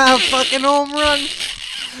 Fucking home run!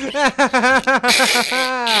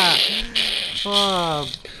 Oh,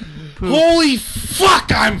 poop. Holy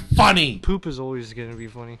fuck, I'm funny! Poop is always gonna be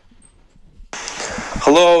funny.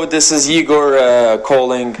 Hello, this is Igor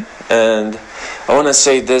calling, and I want to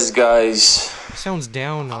say this, guys. Sounds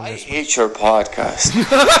down on I this. hate your podcast.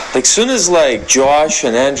 Like, soon as like Josh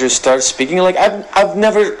and Andrew start speaking, like I've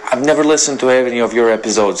never listened to any of your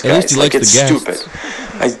episodes, guys. At least he Like, likes it's the guests.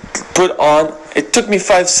 stupid. I put on. It took me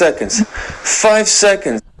 5 seconds. 5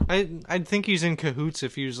 seconds. I'd think he's in cahoots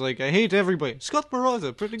if he was like, I hate everybody. Scott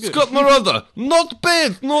Moroza, pretty good. Scott Moroza, not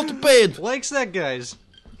bad, not bad. Likes that, guys.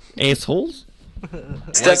 Assholes.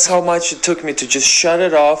 That's how much it took me to just shut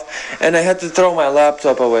it off, and I had to throw my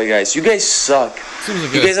laptop away, guys. You guys suck. Seems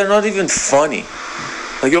like You guys are not even funny.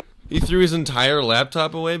 Like, He threw his entire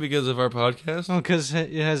laptop away because of our podcast? Oh, because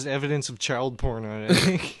it has evidence of child porn on it, I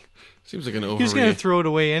think. Seems like an overreaction. He's going to throw it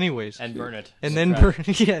away anyways. And burn it. And then burn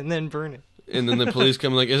it. Yeah, and then burn it. And then the police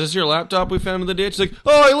come like, is this your laptop we found in the ditch? Like,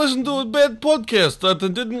 oh, I listened to a bad podcast that I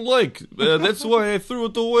didn't like. That's why I threw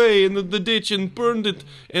it away in the ditch and burned it.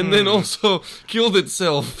 And then also killed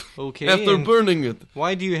itself Okay, after and burning it.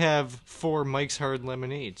 Why do you have 4 Mike's Hard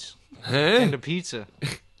Lemonades? Huh? And a pizza?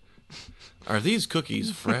 Are these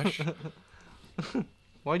cookies fresh?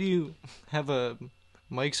 Why do you have a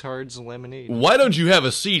Mike's Hard's lemonade? Why don't you have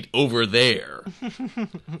a seat over there?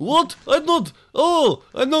 What? I don't know.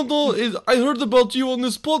 I heard about you on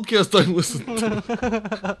this podcast I listened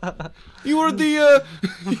to. You were the,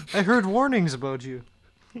 I heard warnings about you.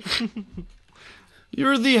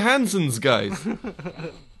 you're the Hansons guys.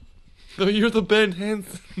 Oh, you're the Ben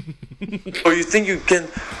Hansen. or you think you can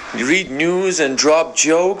read news and drop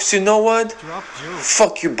jokes? You know what? Drop jokes.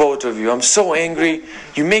 Fuck you, both of you. I'm so angry.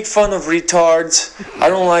 You make fun of retards. I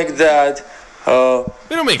don't like that.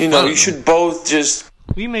 We don't make You fun know, of you them. should both just...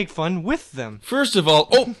 We make fun with them. First of all,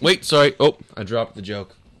 oh, wait, sorry. Oh, I dropped the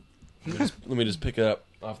joke. Let me just pick it up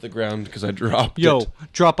off the ground because I dropped it. Yo,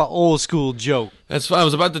 drop a old school joke. That's fine. I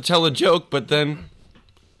was about to tell a joke, but then,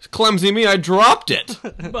 clumsy me, I dropped it.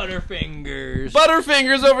 Butterfingers.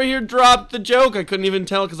 Butterfingers over here dropped the joke. I couldn't even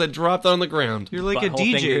tell because I dropped it on the ground. You're like Butthole a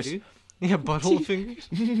DJ, fingers. dude. Yeah, butthole fingers.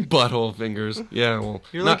 Butthole fingers. Yeah, well.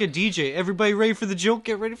 You're like a DJ. Everybody ready for the joke?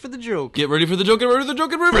 Get ready for the joke. Get ready for the joke, get ready for the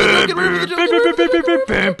joke, get ready for the joke, get ready for the joke, get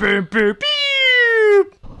ready for the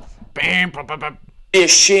joke. Yeah,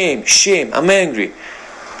 shame. I'm angry.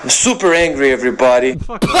 I'm super angry, everybody.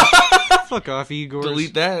 Fuck off. Fuck off, Igor.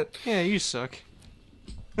 Delete that. Yeah, you suck.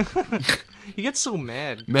 He gets so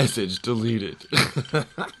mad. Message deleted.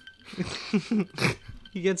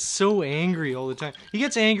 He gets so angry all the time. He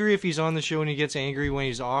gets angry if he's on the show, and he gets angry when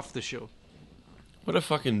he's off the show. What a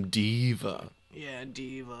fucking diva. Yeah,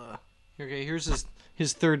 diva. Okay, here's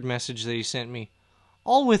his third message that he sent me.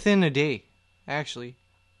 All within a day, actually.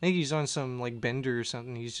 I think he's on some, like, bender or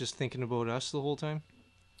something. He's just thinking about us the whole time.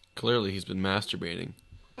 Clearly he's been masturbating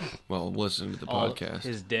while listening to the All podcast.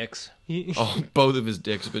 his dicks. Oh, both of his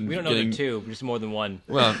dicks have been We don't know getting... they're two, just more than one.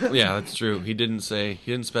 Well, yeah, that's true. He didn't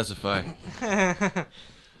specify.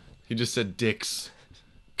 He just said dicks.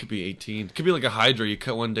 Could be 18. Could be like a hydra. You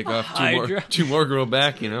cut one dick off, Hydra. two more grow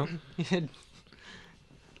back, you know?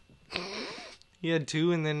 He had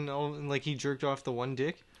 2, and then, like, he jerked off the one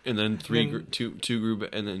dick. And then two grew back,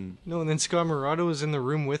 and then... No, and then Scott Murado was in the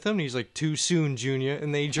room with him, and he's like, too soon, Junior.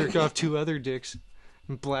 And then he jerked off 2 other dicks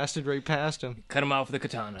and blasted right past him. Cut him out with a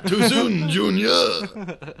katana. Too soon, Junior!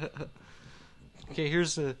 Okay,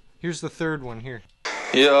 here's the third one here.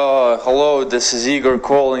 Yeah, hello, this is Igor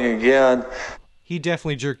calling again. He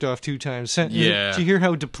definitely jerked off 2 times. Yeah. Did you hear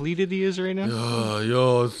how depleted he is right now?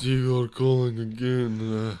 Yeah, it's Igor calling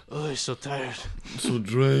again. Oh, he's so tired. I'm so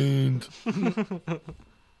drained.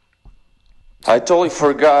 I totally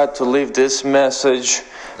forgot to leave this message.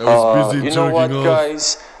 I was busy you know what, jerking off.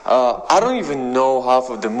 guys? I don't even know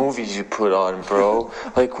half of the movies you put on, bro.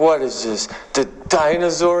 Like, what is this? The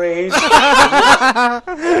dinosaur age?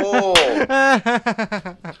 Oh.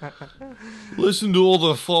 Listen to all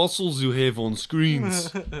the fossils you have on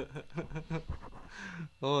screens.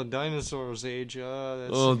 Oh, dinosaurs age.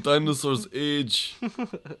 That's... Oh, dinosaurs age.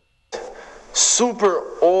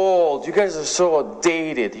 Super old. You guys are so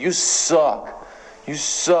outdated. You suck. You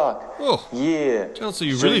suck. Oh. Yeah. That's how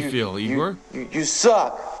you really feel, Igor. You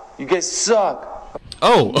suck. You guys suck.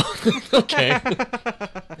 Oh, okay.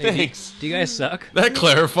 Thanks. Do you guys suck? That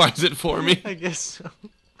clarifies it for me. I guess so.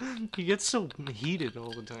 He gets so heated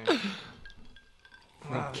all the time.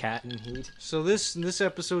 Like cat in heat. So this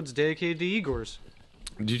episode's dedicated to Igor's.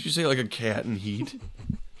 Did you say like a cat in heat?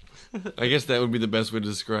 I guess that would be the best way to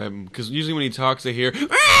describe him. Because usually when he talks, I hear...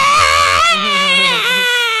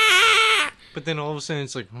 But then all of a sudden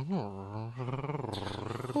it's like... And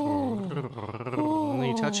then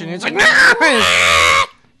you touch it and it's like...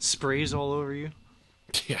 Sprays all over you.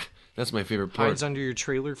 Yeah, that's my favorite part. Hides under your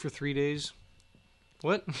trailer for 3 days.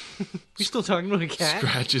 What? We still talking about a cat?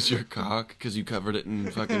 Scratches your cock because you covered it in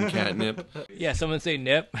fucking catnip. Yeah, someone say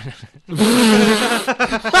nip.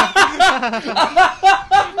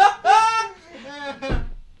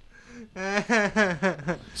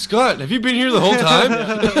 Scott, have you been here the whole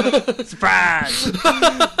time? Surprise!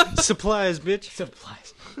 Supplies, bitch.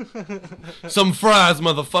 Supplies. Some fries,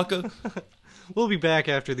 motherfucker. We'll be back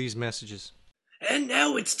after these messages. And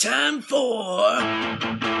now it's time for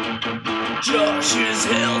Josh's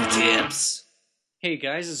Health Tips. Hey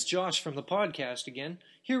guys, it's Josh from the podcast again,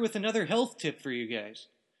 here with another health tip for you guys.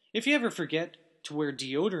 If you ever forget to wear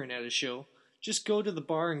deodorant at a show, just go to the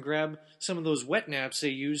bar and grab some of those wet naps they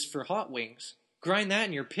use for hot wings. Grind that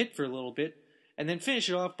in your pit for a little bit, and then finish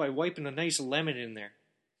it off by wiping a nice lemon in there.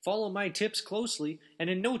 Follow my tips closely, and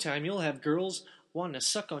in no time you'll have girls wanting to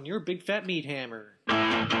suck on your big fat meat hammer.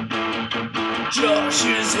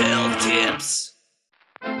 Josh's Health Tips.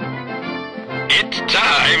 It's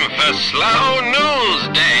time for Slow News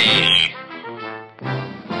Day.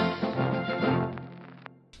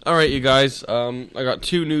 All right, you guys. I got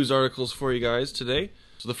 2 news articles for you guys today.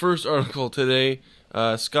 So the first article today,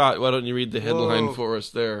 Scott, why don't you read the headline for us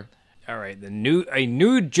there? All right, a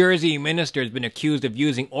New Jersey minister has been accused of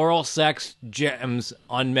using oral sex gems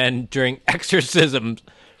on men during exorcisms.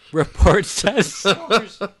 Report says.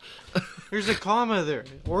 There's a comma there.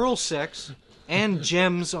 Oral sex and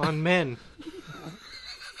gems on men.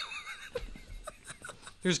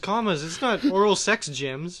 There's commas. It's not oral sex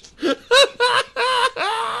gems.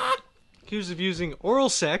 Accused of using oral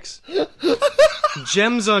sex,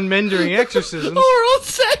 gems on men during exorcisms. Oral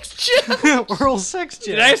sex gems. Oral sex gems.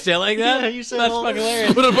 Did I say it like that? Yeah, you said that's all- fucking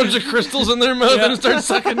hilarious. Put a bunch of crystals in their mouth and start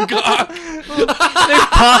sucking cock.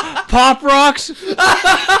 Pop rocks. The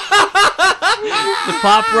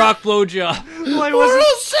pop rock blowjob. Well, Oral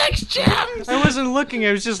sex gems. I wasn't looking.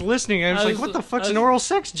 I was just listening. I was like, "What the fuck's an oral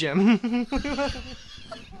sex gem?"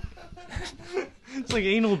 It's like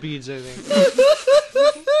anal beads, I think.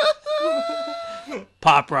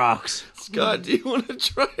 Pop rocks. Scott, do you want to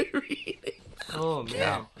try reading? Oh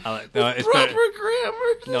man. It's Proper better.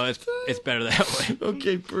 grammar. No, it's better that way.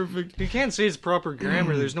 Okay, perfect. You can't say it's proper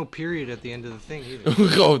grammar. There's no period at the end of the thing either.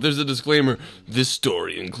 Oh, there's a disclaimer. This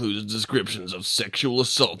story includes descriptions of sexual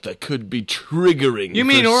assault that could be triggering. You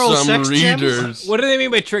mean for oral some sex readers. gems? What do they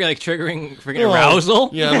mean by trigger? Like triggering freaking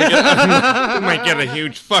arousal? Yeah, I might get a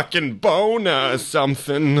huge fucking boner or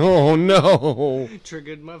something. Oh no!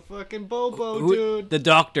 Triggered my fucking bobo, dude. The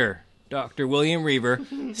doctor, Dr. William Reaver,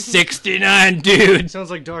 69 dude.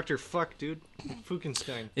 Sounds like Dr. Fuck, dude.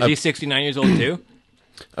 Fukenstein. Is he 69 years old too?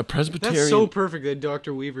 A Presbyterian. That's so perfect that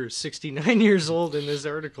Dr. Weaver is 69 years old in this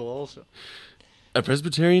article also. A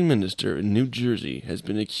Presbyterian minister in New Jersey has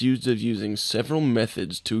been accused of using several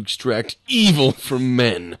methods to extract evil from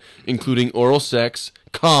men, including oral sex,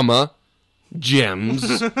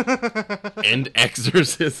 gems, and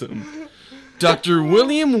exorcism. Dr.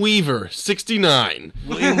 William Weaver, 69.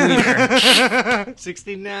 William Weaver.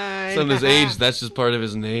 69. It's not his age, that's just part of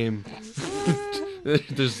his name.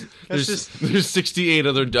 There's 68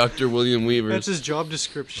 other Dr. William Weavers. That's his job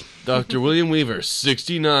description. Dr. William Weaver,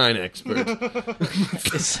 69 expert.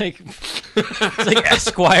 It's like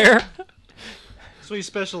Esquire. That's what he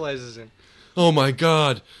specializes in. Oh my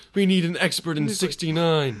god, we need an expert in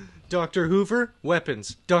 69. Dr. Hoover,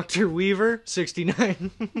 weapons. Dr. Weaver,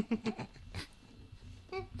 69.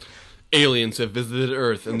 Aliens have visited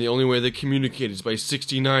Earth, and the only way they communicate is by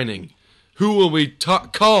 69ing. Who will we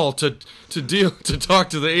call to talk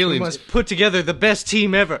to the We aliens? must put together the best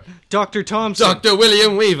team ever. Dr. Thompson. Dr.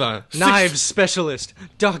 William Weaver. Knives specialist.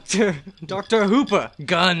 Dr. Hooper.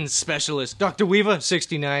 Guns specialist. Dr. Weaver,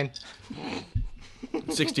 69.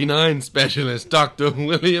 69 specialist, Dr.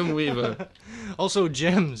 William Weaver. Also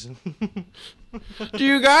gems. Do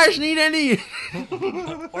you guys need any?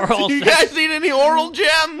 Oral Do you sex. guys need any oral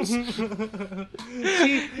gems?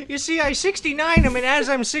 You see, I 69 them, and as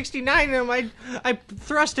I'm 69 them, I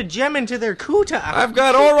thrust a gem into their kuta. I've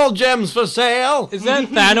got oral gems for sale. Is that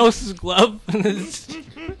Thanos' glove?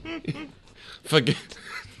 Forget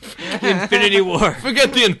The Infinity War.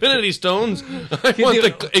 Forget the Infinity Stones. I want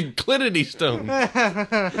the Eclidity Stone.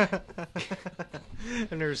 I've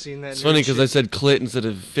never seen that. It's funny because I said clit instead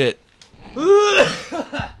of fit.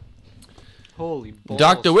 Holy balls.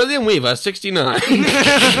 Dr. William Weaver, 69.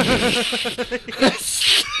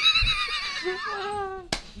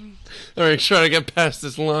 Alright, trying to get past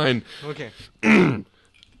this line. Okay.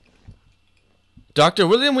 Dr.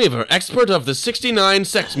 William Weaver, expert of the 69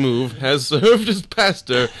 sex move, has served as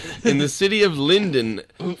pastor in the city of Linden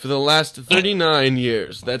for the last 39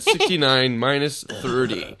 years. That's 69 minus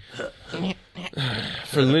 30.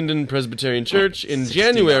 For Linden Presbyterian Church in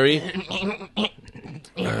January.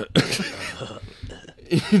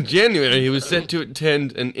 In January, he was set to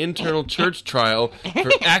attend an internal church trial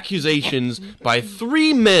for accusations by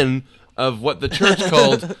 3 men of what the church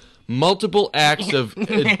called multiple acts of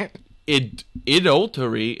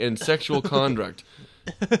adultery and sexual conduct.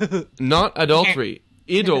 Not adultery.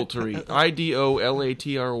 Idoltery.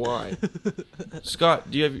 Idolatry.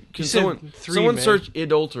 Scott, can someone man. search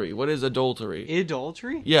idoltery? What is adultery?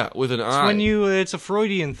 Idoltery? Yeah, with an I. When it's a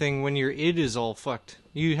Freudian thing when your id is all fucked.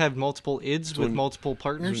 You have multiple ids with multiple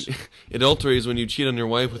partners. Adultery is when you cheat on your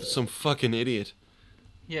wife with some fucking idiot.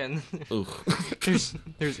 Yeah, and Ugh.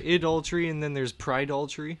 there's idoltery and then there's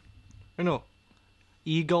pridealtry. Or no,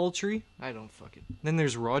 egultry. I don't fucking. Then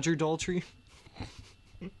there's Roger Daltry.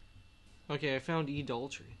 Okay, I found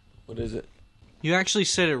edultry. What is it? You actually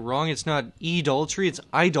said it wrong. It's not edultry. It's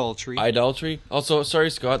idolatry. Idolatry? Also, sorry,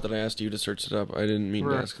 Scott, that I asked you to search it up. I didn't mean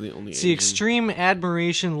to ask the only It's the Asian. extreme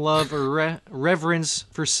admiration, love, or reverence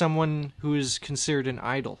for someone who is considered an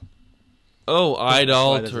idol. Oh,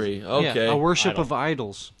 idolatry. Okay. Yeah, a worship of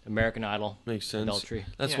idols. American Idol. Makes sense. Adultery.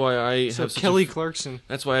 That's why I So have such Kelly Clarkson.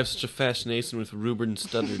 That's why I have such a fascination with Ruben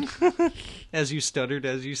Studdard. As you stuttered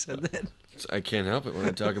as you said that. I can't help it when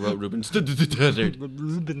I talk about Ruben Studdard.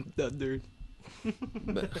 Ruben Studdard.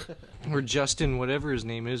 Or Justin, whatever his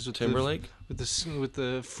name is, with Timberlake? with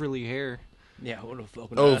the frilly hair, Yeah, what the fuck?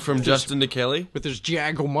 Oh, from Justin to Kelly? with his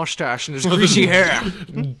Jago mustache and his greasy hair.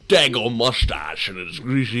 Daggle mustache and his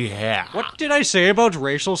greasy hair. What did I say about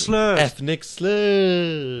racial slurs? Ethnic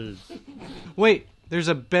slurs. Wait, there's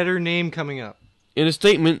a better name coming up. In a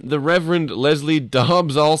statement, the Reverend Leslie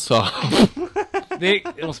Dobbs Alsop, They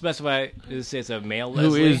don't specify. It says a male who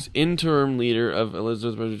Leslie. is interim leader of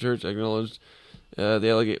Elizabeth Presbyterian Church, acknowledged the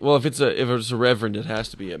allegation. Well, if it's a reverend, it has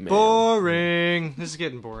to be a male. Boring. This is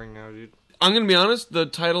getting boring now, dude. I'm gonna be honest. The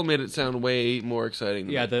title made it sound way more exciting.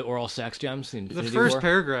 Than Yeah, that. the oral sex gems. The first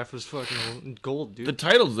paragraph was fucking gold, dude. The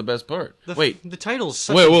title's the best part. Wait, the title's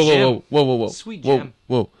such wait, a whoa, gem. whoa. Sweet whoa, gem.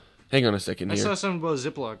 whoa. Hang on a second I here. saw something about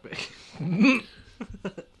a Ziploc bag.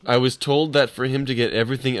 I was told that for him to get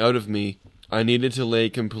everything out of me, I needed to lay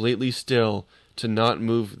completely still to not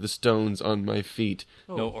move the stones on my feet.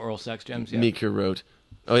 No oral sex gems yet. Meeker wrote.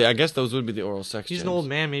 Oh yeah, I guess those would be the oral sex He's gems. an old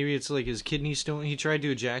man. Maybe it's like his kidney stone. He tried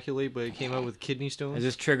to ejaculate, but it came out with kidney stones. Has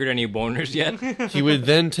this triggered any boners yet? He would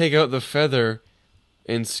then take out the feather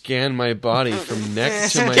and scan my body from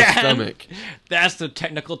neck to my stomach. That's the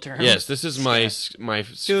technical term. Yes, this is my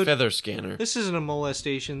Dude, feather scanner. This isn't a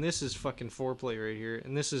molestation. This is fucking foreplay right here,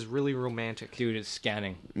 and this is really romantic. Dude, it's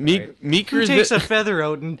scanning. Meeker Who takes a feather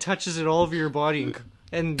out and touches it all over your body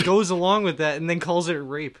and goes along with that and then calls it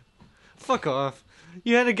rape? Fuck off.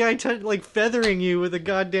 You had a guy feathering you with a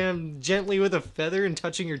goddamn gently with a feather and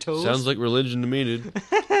touching your toes. Sounds like religion to me, dude.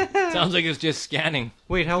 Sounds like it's just scanning.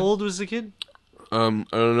 Wait, how old was the kid? I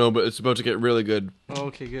don't know, but it's about to get really good. Oh,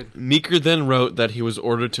 okay, good. Meeker then wrote that he was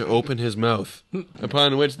ordered to open his mouth,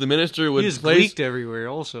 upon which the minister would He just place... gleeked everywhere.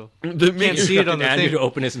 Also, The can't see it on the Andrew thing. to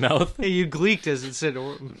open his mouth. Hey, you gleeked as it said.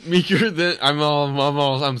 Meeker then... I'm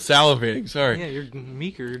salivating, sorry. Yeah, you're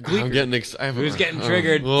meeker. You're gleeker. I'm getting excited. Who's getting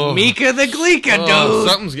triggered? Mika the Gleeker, dude.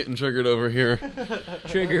 Something's getting triggered over here.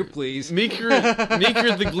 Trigger, please. Meeker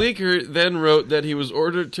the Gleeker then wrote that he was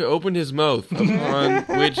ordered to open his mouth, upon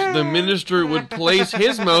which the minister would place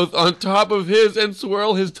his mouth on top of his and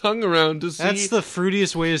swirl his tongue around to see... That's the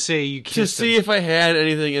fruitiest way to say you kissed to see if I had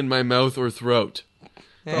anything in my mouth or throat.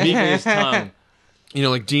 Meeker's tongue. You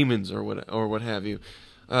know, like demons or what have you.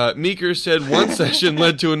 Meeker said one session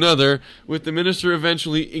led to another, with the minister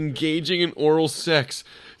eventually engaging in oral sex.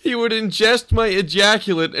 He would ingest my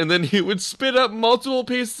ejaculate, and then he would spit up multiple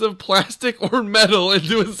pieces of plastic or metal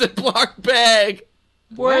into a Ziploc bag.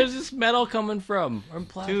 Where is this metal coming from? Or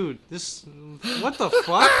plastic? Dude, this... What the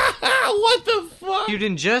fuck? What the fuck? You'd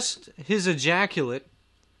ingest his ejaculate.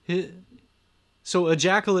 So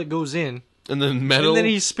ejaculate goes in. And then metal. And then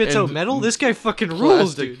he spits out metal? This guy fucking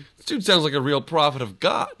rules, plastic. dude. This dude sounds like a real prophet of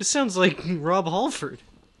God. This sounds like Rob Halford.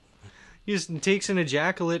 He just takes an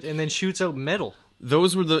ejaculate and then shoots out metal.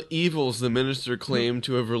 Those were the evils the minister claimed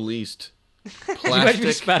to have released. He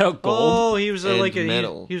Plastic. spat out gold. Oh, he was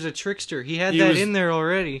metal. he was a trickster. He had that in there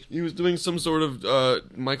already. He was doing some sort of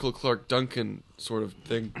Michael Clark Duncan sort of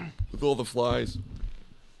thing with all the flies.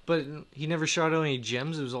 But he never shot out any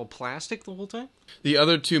gems. It was all plastic the whole time. The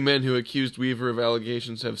other two men who accused Weaver of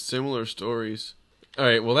allegations have similar stories. All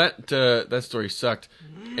right, well that story sucked.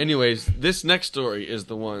 Anyways, this next story is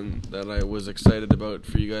the one that I was excited about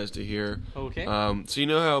for you guys to hear. Okay. So you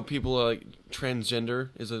know how people are like transgender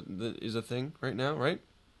is a thing right now, right?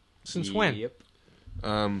 Since when? Yep.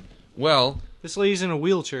 Well, This lady's in a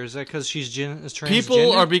wheelchair. Is that because she's transgender?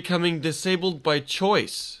 people are becoming disabled by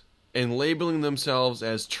choice and labeling themselves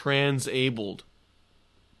as transabled.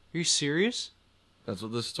 Are you serious? That's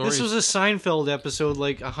what this story This was is. a Seinfeld episode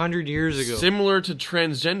like 100 years ago. Similar to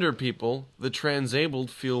transgender people, the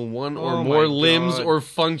transabled feel one or Oh more my limbs God. or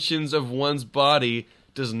functions of one's body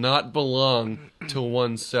does not belong to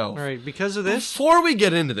oneself. All right, because of this, Before we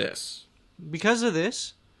get into this,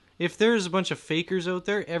 if there's a bunch of fakers out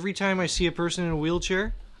there, every time I see a person in a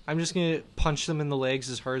wheelchair, I'm just going to punch them in the legs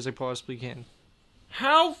as hard as I possibly can.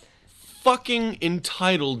 how fucking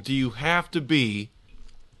entitled do you have to be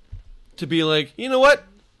like, you know what?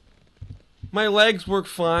 My legs work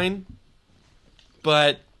fine,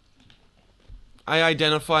 but I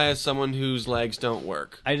identify as someone whose legs don't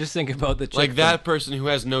work. I just think about the chick Like that person who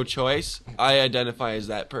has no choice, I identify as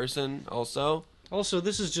that person also. Also,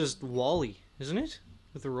 this is just Wall-E, isn't it?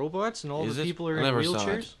 With the robots and all Is the it? people are I in never saw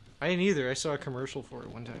wheelchairs. it. I didn't either. I saw a commercial for it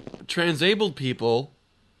one time. Transabled people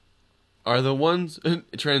are the ones,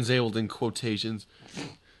 transabled in quotations.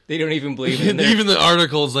 They don't even believe in Even the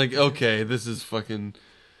article's like, okay, this is fucking,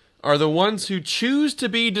 are the ones who choose to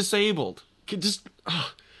be disabled. Just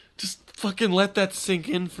fucking let that sink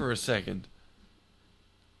in for a second.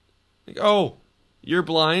 Like, oh, you're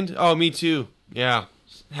blind? Oh, me too. Yeah.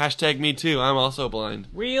 Hashtag me too. I'm also blind.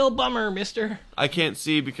 Real bummer, mister. I can't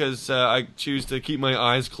see because I choose to keep my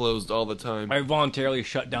eyes closed all the time. I voluntarily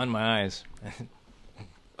shut down my eyes.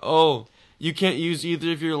 Oh, you can't use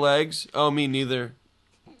either of your legs? Oh, me neither.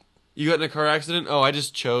 You got in a car accident? Oh, I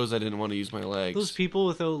just chose I didn't want to use my legs. Those people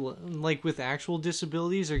with actual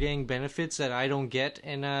disabilities are getting benefits that I don't get,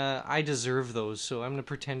 and I deserve those. So I'm gonna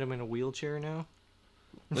pretend I'm in a wheelchair now.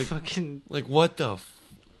 Like, fucking. Like what the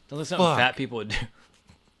That's something fuck? fat people would do.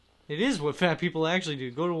 It is what fat people actually do.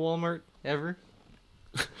 Go to Walmart ever.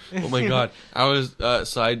 Oh my god! I was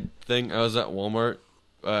side thing. I was at Walmart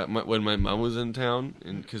when my mom was in town,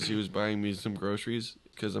 and because she was buying me some groceries.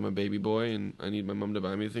 Because I'm a baby boy and I need my mom to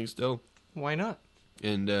buy me things still. Why not?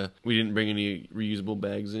 And we didn't bring any reusable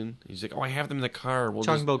bags in. He's like, "Oh, I have them in the car." We'll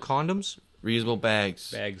Talking just... about condoms? reusable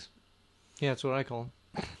bags. Bags. Yeah, that's what I call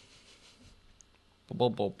them.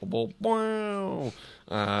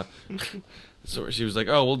 So she was like,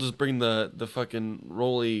 "Oh, we'll just bring the fucking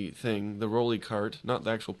rolly thing, the rolly cart, not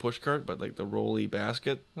the actual push cart, but like the rolly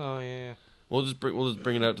basket. Oh yeah. We'll just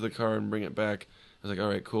bring it out to the car and bring it back." I was like,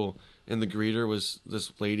 "All right, cool." And the greeter was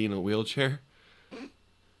this lady in a wheelchair.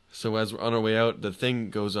 So as we're on our way out, the thing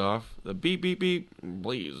goes off. The beep, beep, beep.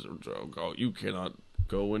 Please, you cannot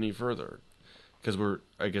go any further. Because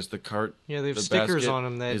I guess the cart, Yeah, they have the stickers basket on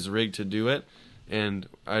them that is rigged to do it. And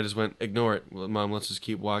I just went, ignore it. Well, Mom, let's just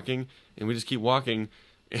keep walking. And we just keep walking.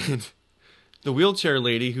 And the wheelchair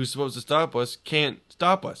lady who's supposed to stop us can't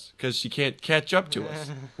stop us. Because she can't catch up to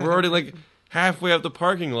us. We're already like halfway up the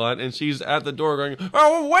parking lot, and she's at the door going,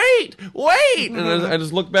 "Oh, wait! And I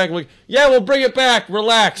just look back and I'm like, "Yeah, we'll bring it back.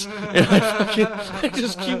 Relax." And I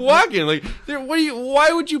just keep walking. Like,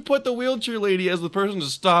 why would you put the wheelchair lady as the person to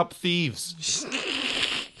stop thieves?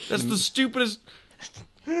 That's the stupidest.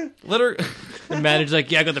 Let her. The manager's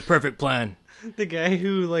like, "Yeah, I got the perfect plan." the guy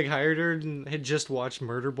who hired her and had just watched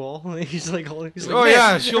Murderball. He's like, Oh "Man,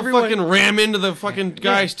 yeah, she'll everyone, fucking ram into the fucking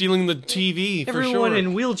guy stealing the TV for everyone sure.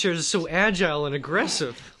 in wheelchairs is so agile and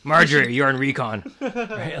aggressive." Marjorie, you're on recon.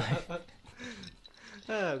 Right,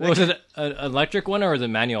 what was it, an electric one or was it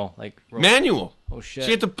manual? Manual. Oh shit.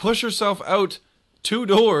 She had to push herself out 2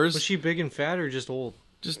 doors. Was she big and fat or just old?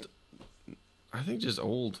 I think just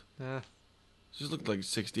old. She just looked like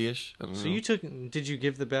 60-ish. I don't know. So did you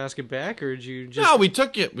give the basket back or did you just... No, we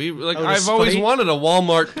took it. I've spite? always wanted a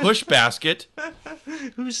Walmart push basket.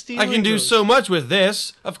 Who's stealing I can do those? so much with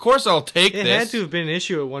this. Of course I'll take It this. had to have been an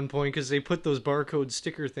issue at one point because they put those barcode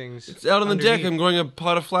sticker things. It's out on the deck. underneath. I'm growing a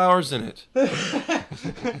pot of flowers in it.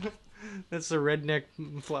 That's the redneck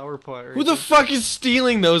flower pot. Right Who the fuck is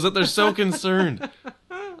stealing those that they're so concerned?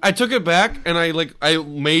 I took it back and I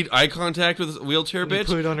made eye contact with this wheelchair bitch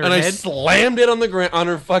put it on her and I head? slammed it on the ground on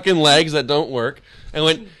her fucking legs that don't work and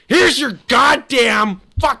went, "Here's your goddamn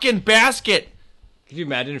fucking basket." Could you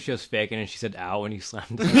imagine if she was faking and she said "ow" when you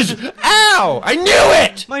slammed it? Ow! I knew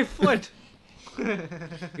it. My foot!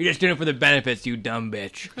 You're just doing it for the benefits, you dumb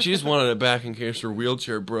bitch. She just wanted it back in case her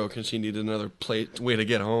wheelchair broke and she needed another way to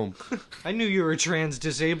get home. I knew you were trans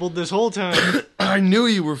disabled this whole time. I knew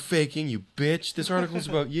you were faking, you bitch. This article's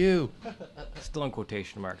about you. Still in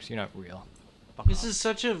quotation marks. You're not real. This is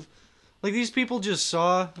such a... these people just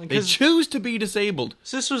saw... They choose to be disabled.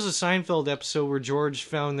 So this was a Seinfeld episode where George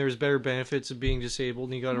found there was better benefits of being disabled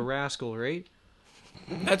and he got a rascal, right?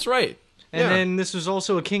 That's right. And Yeah. then this was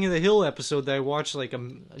also a King of the Hill episode that I watched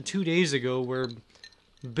 2 days ago where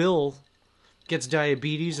Bill gets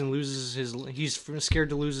diabetes and loses he's scared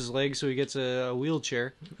to lose his leg, so he gets a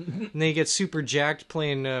wheelchair. And then he gets super jacked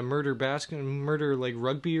playing murder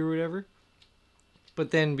rugby or whatever.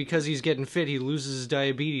 But then because he's getting fit, he loses his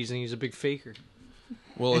diabetes and he's a big faker.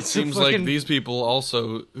 Well, it It's a seems fucking- like these people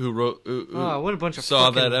also who wrote what a bunch of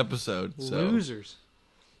saw fucking that episode. So. losers.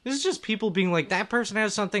 This is just people being like, that person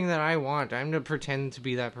has something that I want. I'm gonna pretend to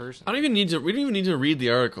be that person. I don't even need to. We don't even need to read the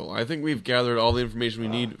article. I think we've gathered all the information we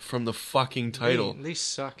need from the fucking title. They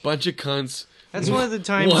suck. Bunch of cunts. That's one of the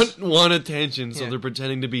times. Want attention, so Yeah. they're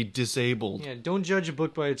pretending to be disabled. Yeah, don't judge a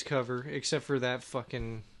book by its cover, except for that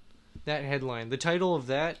fucking that headline. The title of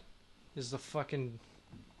that is the fucking.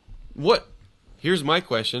 What? Here's my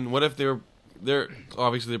question: what if they're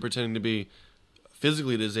obviously they're pretending to be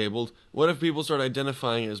physically disabled? What if people start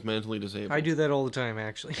identifying as mentally disabled? I do that all the time,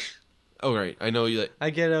 actually. Oh right, I know you. I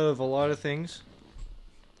get out of a lot of things.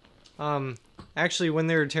 Actually, when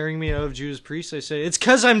they were tearing me out of Judas Priest, I said, "It's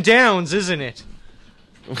 'cause I'm Downs, isn't it?"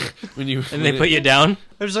 when you And they put you down?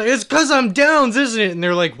 I was like, "It's 'cause I'm Downs, isn't it?" And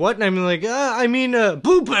they're like, "What?" And I'm like, "I mean,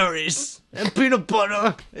 blueberries and peanut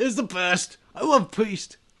butter is the best. I love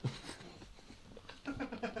Priest."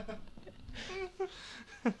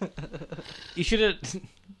 You should have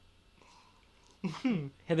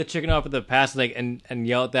had the chicken off at the pass, like, and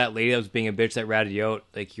yell at that lady that was being a bitch that ratted you out,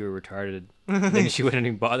 like you were retarded. Then she wouldn't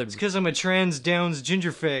even bother. It's 'cause I'm a trans Downs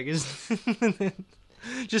ginger fag.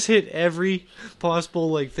 Just hit every possible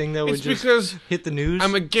like thing that would It's just because hit the news.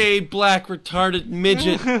 I'm a gay, black, retarded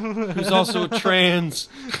midget who's also trans.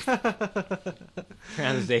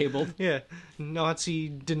 Trans-disabled. Yeah, Nazi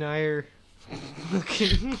denier.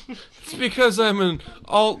 It's because I'm an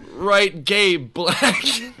alt-right, gay, black,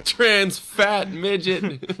 trans, fat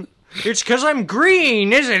midget. It's 'cause I'm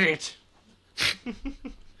green, isn't it?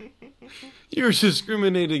 You're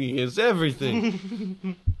discriminating against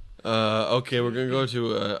everything. Okay, we're gonna go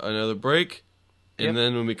to another break, and Yep.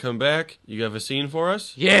 then when we come back, you have a scene for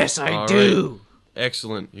us? Yes, I All do. right.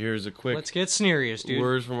 Excellent. Here's a quick Let's get serious, dude.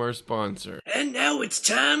 word from our sponsor. And now it's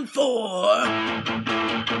time for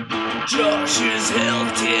Josh's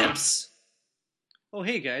Health Tips. Oh,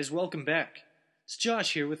 hey guys, welcome back. It's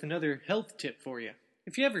Josh here with another health tip for you.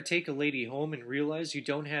 If you ever take a lady home and realize you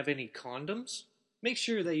don't have any condoms, make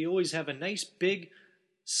sure that you always have a nice big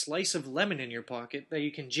slice of lemon in your pocket that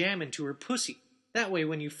you can jam into her pussy. That way,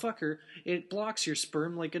 when you fuck her, it blocks your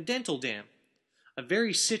sperm like a dental dam. A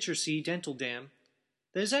very citrusy dental dam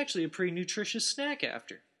that is actually a pretty nutritious snack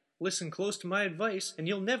after. Listen close to my advice, and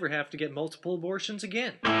you'll never have to get multiple abortions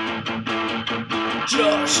again.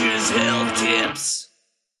 Josh's Health Tips.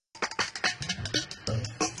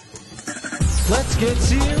 Let's get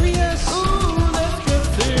serious. Ooh, let's get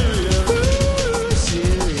serious.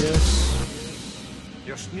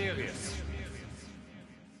 Ooh, serious.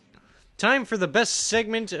 Time for the best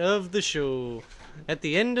segment of the show. At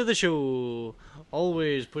the end of the show.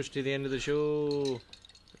 Always push to the end of the show.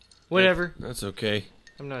 Whatever. That's okay.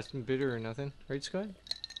 I'm not bitter or nothing. Right, Scott?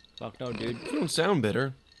 Fuck no, dude. You don't sound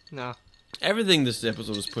bitter. Nah. Everything this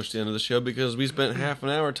episode was pushed to the end of the show because we spent half an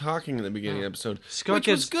hour talking in the beginning of the episode. Scott Which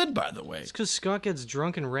was gets- good, by the way. It's because Scott gets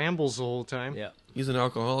drunk and rambles the whole time. Yeah. He's an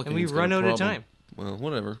alcoholic. And we he's got a run out of problem. time. Well,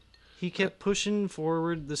 whatever. He kept pushing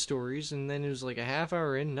forward the stories, and then it was like a half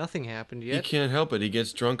hour in, nothing happened yet. He can't help it. He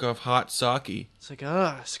gets drunk off hot sake. It's like,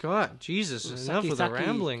 Scott, Jesus, enough with the sucky.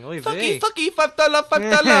 rambling. Oy Fucky, vey. fucky,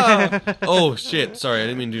 $5. Oh, shit. Sorry, I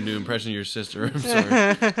didn't mean to do an impression of your sister. I'm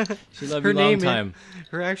sorry. She loved Her you long name, time.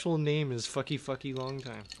 her actual name is Fucky Long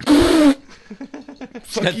Time.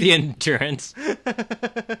 She's got the endurance.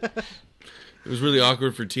 It was really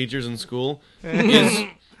awkward for teachers in school.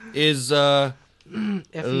 Is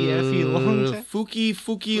F-E-F-E Long Time.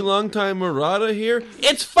 Fuki Long Time Murata here?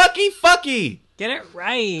 It's Fucky! Get it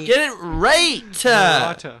right. Get it right!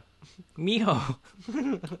 Murata. Miho.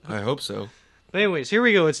 I hope so. But anyways, here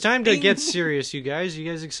we go. It's time to get serious, you guys. You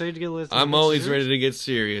guys excited to get listened? I'm always ready to get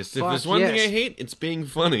serious. If Fuck there's one thing yes. I hate, it's being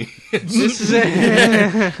funny. This is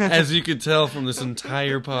As you could tell from this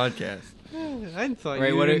entire podcast. I thought Right,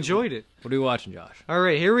 you what enjoyed it. What are we watching, Josh? All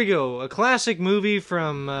right, here we go. A classic movie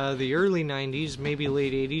from the early 90s, maybe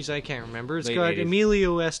late 80s. I can't remember. It's Late got 80s.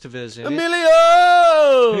 Emilio Estevez in it.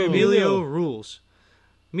 Emilio! Emilio rules.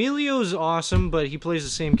 Emilio's awesome, but he plays the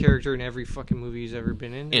same character in every fucking movie he's ever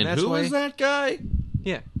been in. And that's who why, is that guy?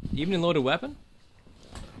 Yeah. Even in Loaded Weapon?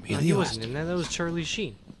 No, he wasn't in that. That was Charlie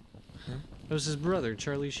Sheen. That was his brother,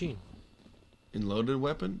 Charlie Sheen. In Loaded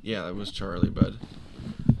Weapon? Yeah, that was Charlie, bud.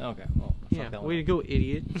 Okay, well, fuck Yeah, that way to one. go,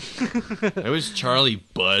 idiot. That was Charlie,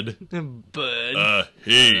 bud. Bud.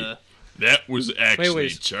 Hey, that was actually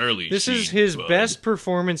wait. Charlie. This is Sheen, his bud. best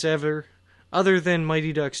performance ever, other than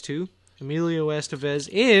Mighty Ducks 2. Emilio Estevez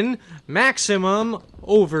in Maximum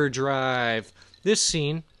Overdrive. This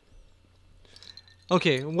scene.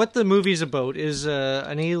 Okay, what the movie's about is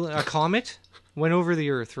a comet went over the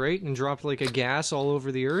Earth, right, and dropped like a gas all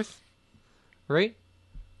over the Earth, right?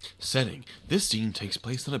 Setting. This scene takes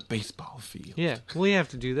place on a baseball field. Yeah, we have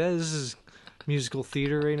to do that. This is musical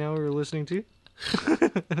theater right now we're listening to.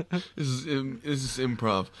 This is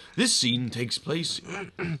improv. This scene takes place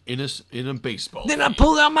in a baseball. Then I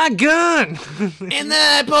pulled out my gun. And then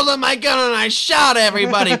I pulled out my gun and I shot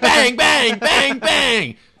everybody. Bang, bang, bang,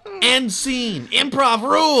 bang. End scene. Improv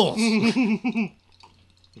rules.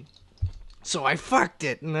 So I fucked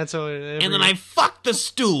it, and that's how. And then I fucked the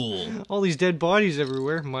stool. All these dead bodies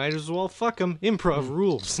everywhere. Might as well fuck them. Improv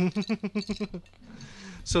rules.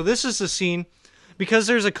 So this is the scene. Because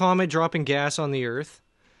there's a comet dropping gas on the Earth,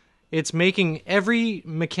 it's making every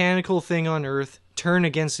mechanical thing on Earth turn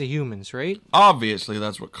against the humans, right? Obviously,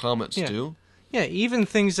 that's what comets do. Yeah, even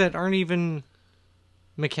things that aren't even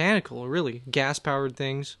mechanical, really. Gas-powered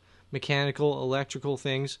things, mechanical, electrical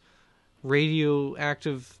things,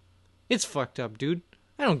 radioactive. It's fucked up, dude.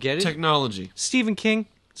 I don't get it. Technology. Stephen King,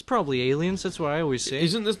 it's probably aliens. That's what I always say.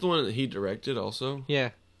 Isn't this the one that he directed also? Yeah,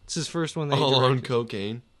 it's his first one that he All directed. on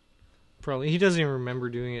cocaine. Probably. He doesn't even remember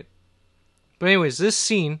doing it. But anyways, this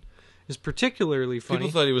scene is particularly funny.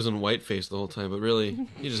 People thought he was in whiteface the whole time, but really,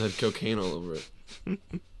 he just had cocaine all over it.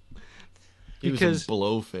 He was in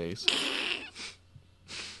blowface.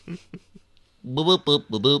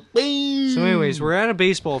 So anyways, we're at a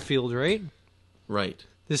baseball field, right? Right.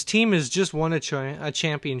 This team has just won a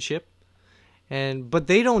championship, but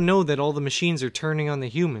they don't know that all the machines are turning on the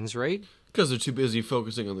humans, right? Because they're too busy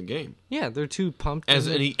focusing on the game. Yeah, they're too pumped. As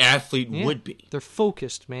any athlete would be. They're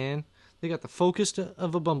focused, man. They got the focus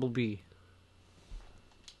of a bumblebee.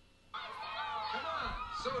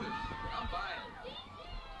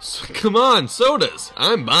 Come on, sodas.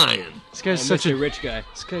 I'm buying. This guy's such a rich guy.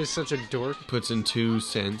 This guy's such a dork. Puts in 2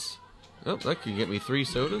 cents. Oh, that could get me 3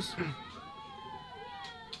 sodas.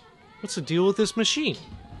 What's the deal with this machine?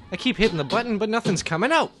 I keep hitting the button, but nothing's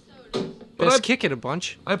coming out. Best kick it a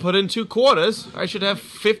bunch. I put in 2 quarters. I should have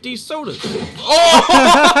 50 sodas. Oh!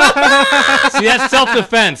 See, that's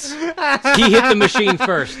self-defense. He hit the machine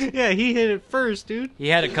first. Yeah, he hit it first, dude. He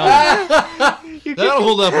had it coming. That'll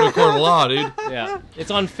hold up in a court of law, dude. Yeah, it's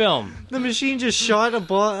on film. The machine just shot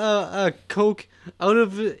a Coke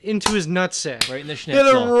into his nutsack. Right in the Hit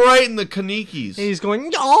schnitzel. him right in the kanikis. And he's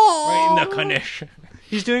going, oh! Right in the knish.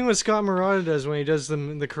 He's doing what Scott Murata does when he does the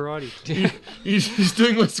karate. He's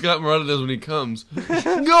doing what Scott Murata does when he comes. Go!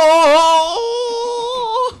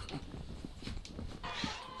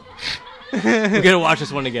 We gotta watch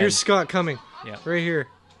this one again. Here's Scott coming. Yeah. Right here.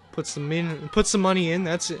 Puts the money in.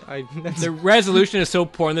 That's it. The resolution is so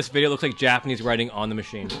poor in this video. It looks like Japanese writing on the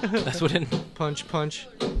machine. That's what it. Punch.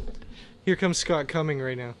 Here comes Scott coming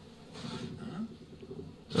right now.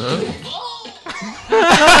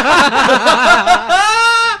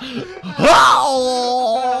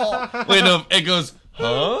 Wait, no, it goes,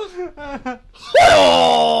 huh?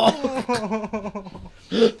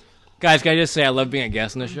 Guys, can I just say I love being a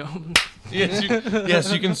guest on the show? Yes,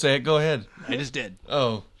 you can say it. Go ahead. I just did.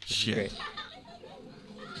 Oh, shit. Great.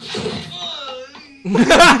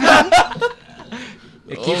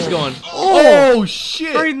 It keeps going. Oh,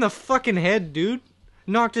 shit. Right in the fucking head, dude.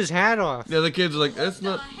 Knocked his hat off. The other kids are like, that's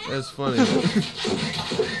not as funny.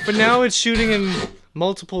 But now it's shooting in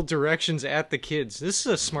multiple directions at the kids. This is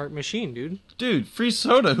a smart machine, dude. Dude, free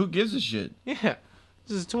soda. Who gives a shit? Yeah.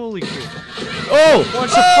 This is totally cool. Oh! Watch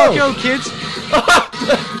the fuck out, kids.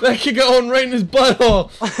 That kid got one right in his butthole.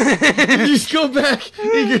 Just go back.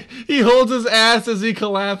 He holds his ass as he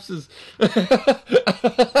collapses. Just a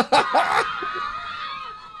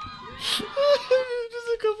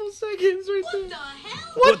couple seconds right there.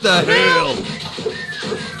 What the hell?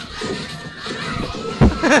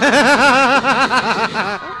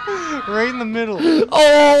 Right in the middle.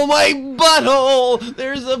 Oh, my butthole!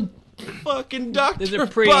 There's a fucking Dr.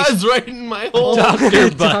 Buzz right in my hole. Dr.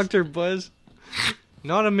 Buzz. Dr. Buzz.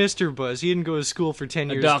 Not a Mr. Buzz. He didn't go to school for 10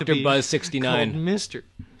 years to Dr. be Buzz 69. called Mr.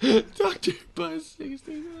 Dr. Buzz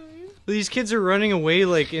 69. These kids are running away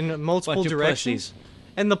like in multiple Bunch of directions. pussies.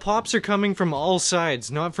 And the pops are coming from all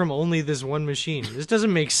sides, not from only this one machine. This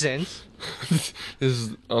doesn't make sense. This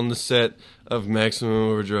is on the set of Maximum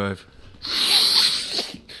Overdrive.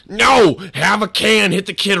 No! Have a can hit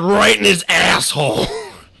the kid right in his asshole.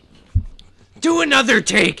 Do another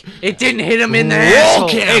take. It didn't hit him in the asshole.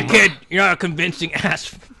 Hey, kid, you're not a convincing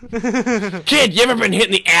ass. Kid, you ever been hit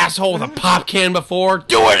in the asshole with a pop can before?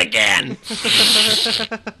 Do it again!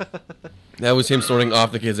 That was him snorting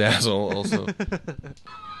off the kid's asshole also.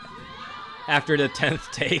 After the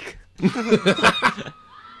 10th take.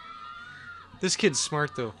 This kid's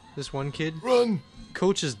smart, though. This one kid. Run!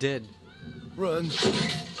 Coach is dead. Run.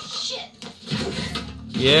 Shit.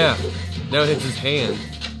 Yeah. Now it hits his hand.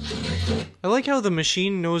 I like how the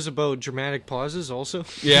machine knows about dramatic pauses also.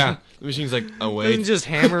 Yeah, the machine's like, oh Doesn't wait. just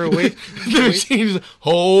hammer away. The machine's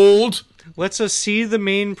hold. Lets us see the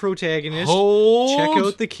main protagonist. Hold. Check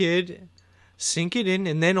out the kid. Sink it in,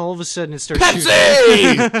 and then all of a sudden it starts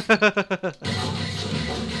Pepsi!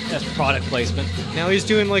 That's product placement. Now he's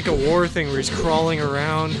doing like a war thing where he's crawling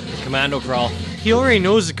around. Commando crawl. He already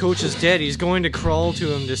knows the coach is dead. He's going to crawl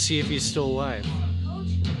to him to see if he's still alive.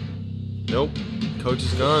 Nope. Coach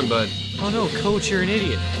is gone, bud. Oh no, coach, you're an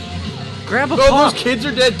idiot. Grab a Oh, pop. those kids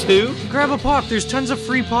are dead too? Grab a pop. There's tons of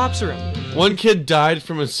free pops around. One kid died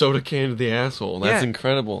from a soda can to the asshole. That's Yeah.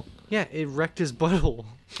 incredible. Yeah, it wrecked his butthole.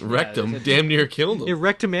 Wrecked him. Damn near killed It him.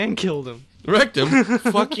 wrecked him and killed him. Wrecked him.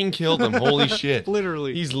 Fucking killed him. Holy shit.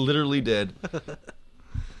 Literally. He's literally dead.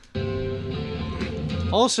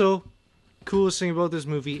 Also, coolest thing about this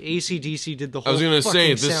movie, AC/DC did the whole I was gonna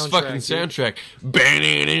say, fucking this soundtrack, fucking dude.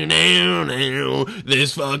 soundtrack.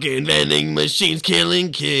 This fucking vending machine's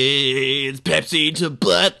killing kids. Pepsi to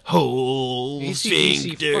butthole. AC/DC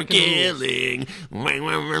Sphincter fucking killing.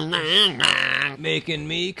 Making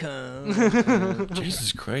me come.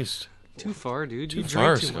 Jesus Christ. Too far, dude. Too You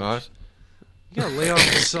far, drank too much. Scott. You gotta lay off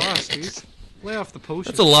the sauce, dude. Lay off the potion.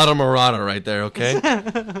 That's a lot of Murata right there, okay?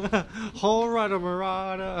 Horada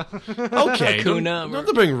Murata. Okay. Don't have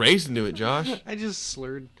to bring race into it, Josh. I just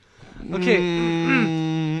slurred. Okay.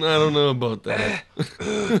 I don't know about that.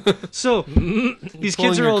 So, these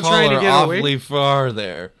Pulling kids are your all trying to collar get awfully away. far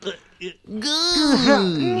there.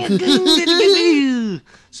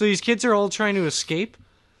 So these kids are all trying to escape.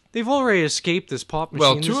 They've already escaped this pop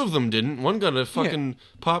machine. Well, two of them didn't. One got a fucking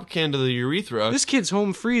pop can to the urethra. This kid's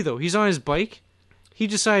home free though. He's on his bike. He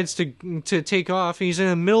decides to take off. He's in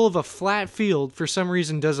the middle of a flat field. For some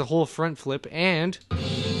reason, does a whole front flip. And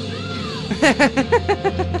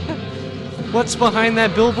what's behind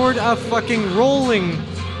that billboard? A fucking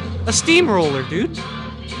a steamroller, dude.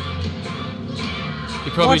 He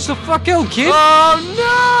probably... Watch the fuck out, kid. Oh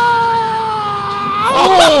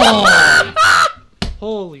no!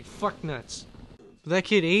 Holy fuck nuts. That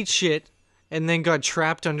kid ate shit and then got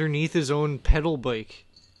trapped underneath his own pedal bike.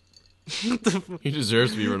 He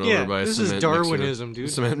deserves to be run Yeah, over by a this is cement Darwinism, mixer. dude.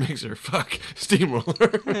 Cement mixer. Fuck. Steamroller.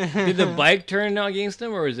 Did the bike turn against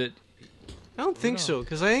him, or is it? I don't think so,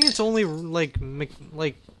 because I think it's only like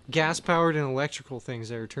gas-powered and electrical things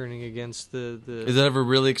that are turning against the... Is that ever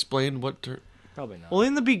really explained? Probably not. Well,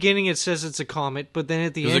 in the beginning it says it's a comet, but then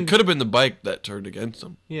at the Because end... it could have been the bike that turned against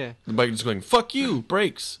him. Yeah. The bike just going, fuck you,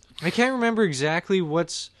 brakes. I can't remember exactly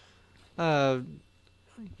what's... you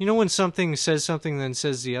know when something says something then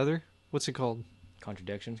says the other? What's it called?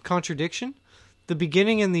 Contradiction. Contradiction? The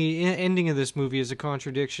beginning and the ending of this movie is a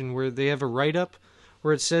contradiction where they have a write-up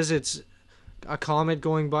where it says it's a comet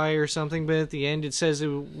going by or something, but at the end it says it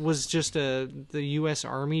was just the U.S.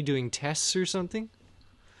 Army doing tests or something.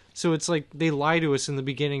 So it's like they lie to us in the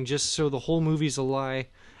beginning just so the whole movie's a lie,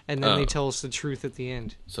 and then they tell us the truth at the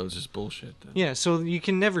end. So it's just bullshit then. Yeah, so you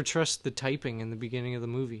can never trust the typing in the beginning of the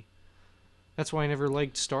movie. That's why I never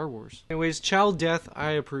liked Star Wars. Anyways, child death,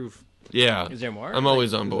 I approve. Yeah. Is there more? I'm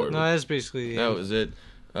always on board. No, that's basically the That end. was it.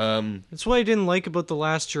 That's what I didn't like about the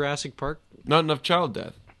last Jurassic Park. Not enough child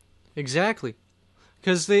death. Exactly.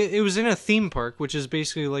 Because it was in a theme park, which is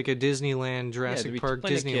basically like a Disneyland, Jurassic there'd be Park,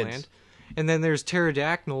 plenty of Disneyland. kids. And then there's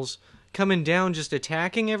pterodactyls coming down just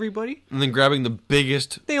attacking everybody. And then grabbing the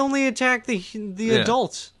biggest... They only attack the Yeah.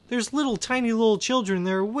 adults. There's tiny little children.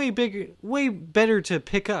 They're way better to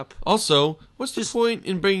pick up. Also, what's the point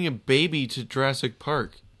in bringing a baby to Jurassic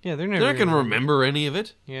Park? Yeah, they're They're never not going to remember any of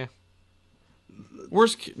it. Yeah.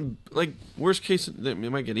 Worst case, they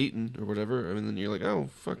might get eaten or whatever. I mean, then you're like, oh,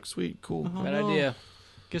 fuck, sweet, cool. Bad idea.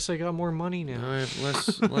 Guess I got more money now. I have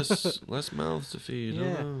less mouths to feed.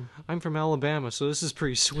 Yeah. Oh, no. I'm from Alabama, so this is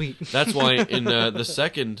pretty sweet. That's why in the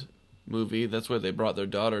second movie, that's why they brought their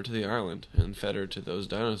daughter to the island and fed her to those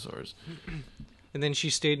dinosaurs. And then she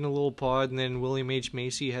stayed in a little pod, and then William H.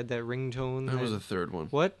 Macy had that ringtone. That was the third one.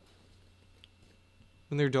 What?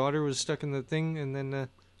 When their daughter was stuck in the thing, and then...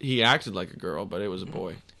 He acted like a girl, but it was a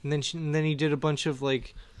boy. And then he did a bunch of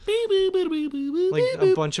like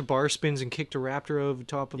a bunch of bar spins and kicked a raptor over the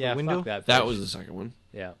top of Yeah, the window. fuck that. That fish. was the second one.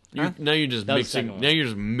 Yeah. Now you're just That was the second mixing. one. Now you're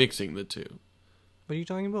just mixing the two. What are you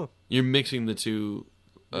talking about? You're mixing the two.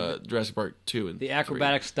 Jurassic Park 2 and The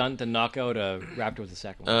acrobatic stunt to knock out a raptor was the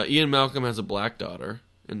second one. 3. Ian Malcolm has a black daughter.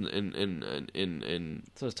 In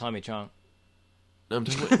So is Tommy Chong. No, I'm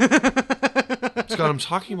talking about, Scott, I'm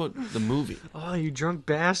talking about the movie. Oh, you drunk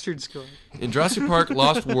bastard, Scott. In Jurassic Park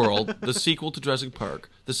Lost World, the sequel to Jurassic Park,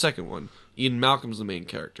 the second one, Ian Malcolm's the main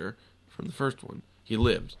character from the first one. He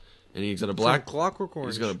lived. And he's got a black Clockwork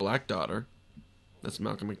Orange. He's got a black daughter. That's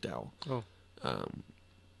Malcolm McDowell. Oh.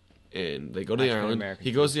 And they go to the African island. American.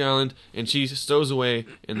 He goes to the island, and she stows away.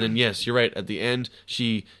 And then, yes, you're right. At the end,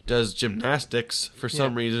 she does gymnastics for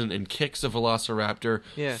some reason and kicks a velociraptor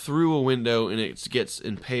through a window, and it gets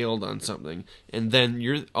impaled on something. And then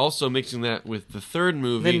you're also mixing that with the third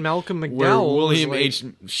movie. Then Malcolm where McDowell William was H.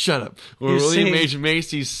 Shut up. Where You're William saying- H.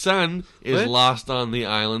 Macy's son is What? lost on the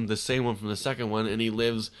island, the same one from the second one, and he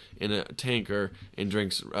lives in a tanker and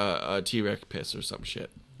drinks T-Rex piss or some shit.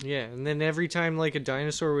 Yeah, and then every time like a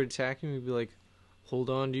dinosaur would attack him, he'd be like, "Hold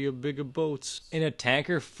on to your bigger boats." In a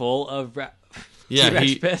tanker full of Yeah,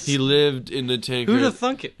 T-Rex piss? he lived in the tanker. Who'd have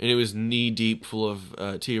thunk it? And it was knee deep full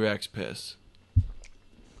of T-Rex piss.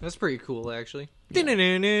 That's pretty cool, actually. And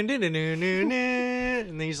then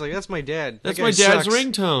he's like, "That's my dad. That That's guy my dad's sucks."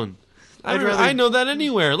 ringtone. I'd rather- I know that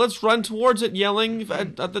anywhere. Let's run towards it, yelling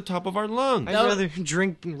at the top of our lungs. I'd rather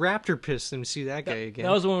drink raptor piss than see that guy again.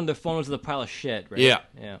 That was when the phone was in the pile of shit, right? Yeah.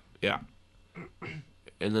 Yeah. Yeah.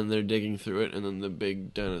 And then they're digging through it, and then the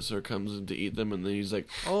big dinosaur comes in to eat them, and then he's like,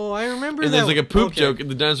 Oh, I remember and that. there's like a poop Okay. joke,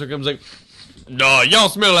 and the dinosaur comes like, "No, y'all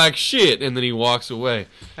smell like shit," and then he walks away.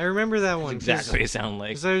 I remember that one. Exactly what it sounded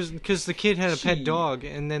like. Because the kid had a pet dog,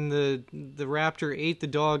 and then the raptor ate the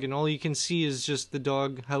dog, and all you can see is just the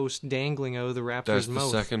dog house dangling out of the raptor's That's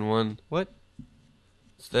mouth. the second one. What?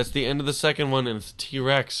 That's the end of the second one, and it's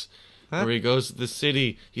T-Rex. Huh? Where he goes to the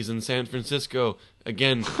city. He's in San Francisco.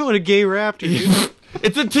 Again. What a gay raptor, dude.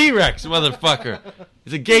 It's a T-Rex, motherfucker.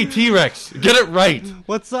 It's a gay T-Rex. Get it right.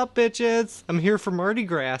 What's up, bitches? I'm here for Mardi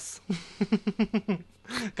Gras.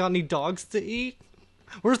 Got any dogs to eat?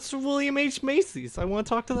 Where's William H. Macy's? I want to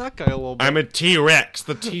talk to that guy a little bit. I'm a T-Rex.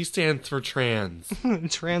 The T stands for trans.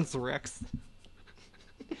 Trans-Rex.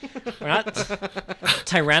 We're not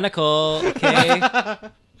tyrannical, okay?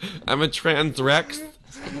 I'm a trans-Rex.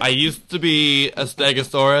 I used to be a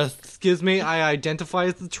Stegosaurus. Excuse me, I identify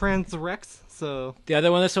as the Trans-Rex, so... The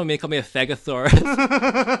other one, this one may call me a Fegosaurus.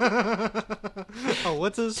 Oh,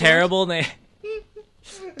 what's this? Terrible name.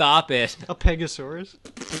 Stop it. A Pegasaurus.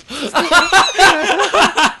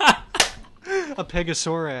 A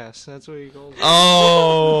Pegasaurus. That's what you call it.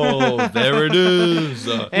 Oh, there it is.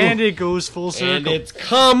 And it goes full circle. And it's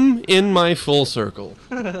come in my full circle.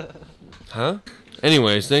 Huh?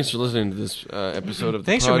 Anyways, thanks for listening to this episode of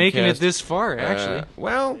the Thanks podcast. for making it this far, actually.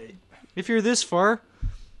 Well, if you're this far,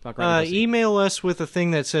 email us with a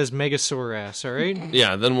thing that says Megasaurus, alright?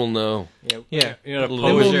 yeah, then we'll know. Yeah. You know,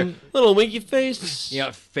 Little, poser. little winky face. You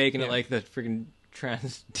know, faking it like the freaking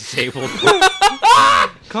trans-disabled.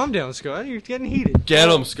 Calm down, Scott. You're getting heated. Get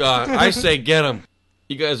him, Scott. I say get him.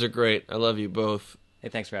 You guys are great. I love you both. Hey,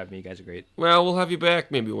 thanks for having me. You guys are great. Well, we'll have you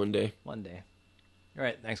back maybe one day. One day. All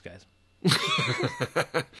right, thanks, guys.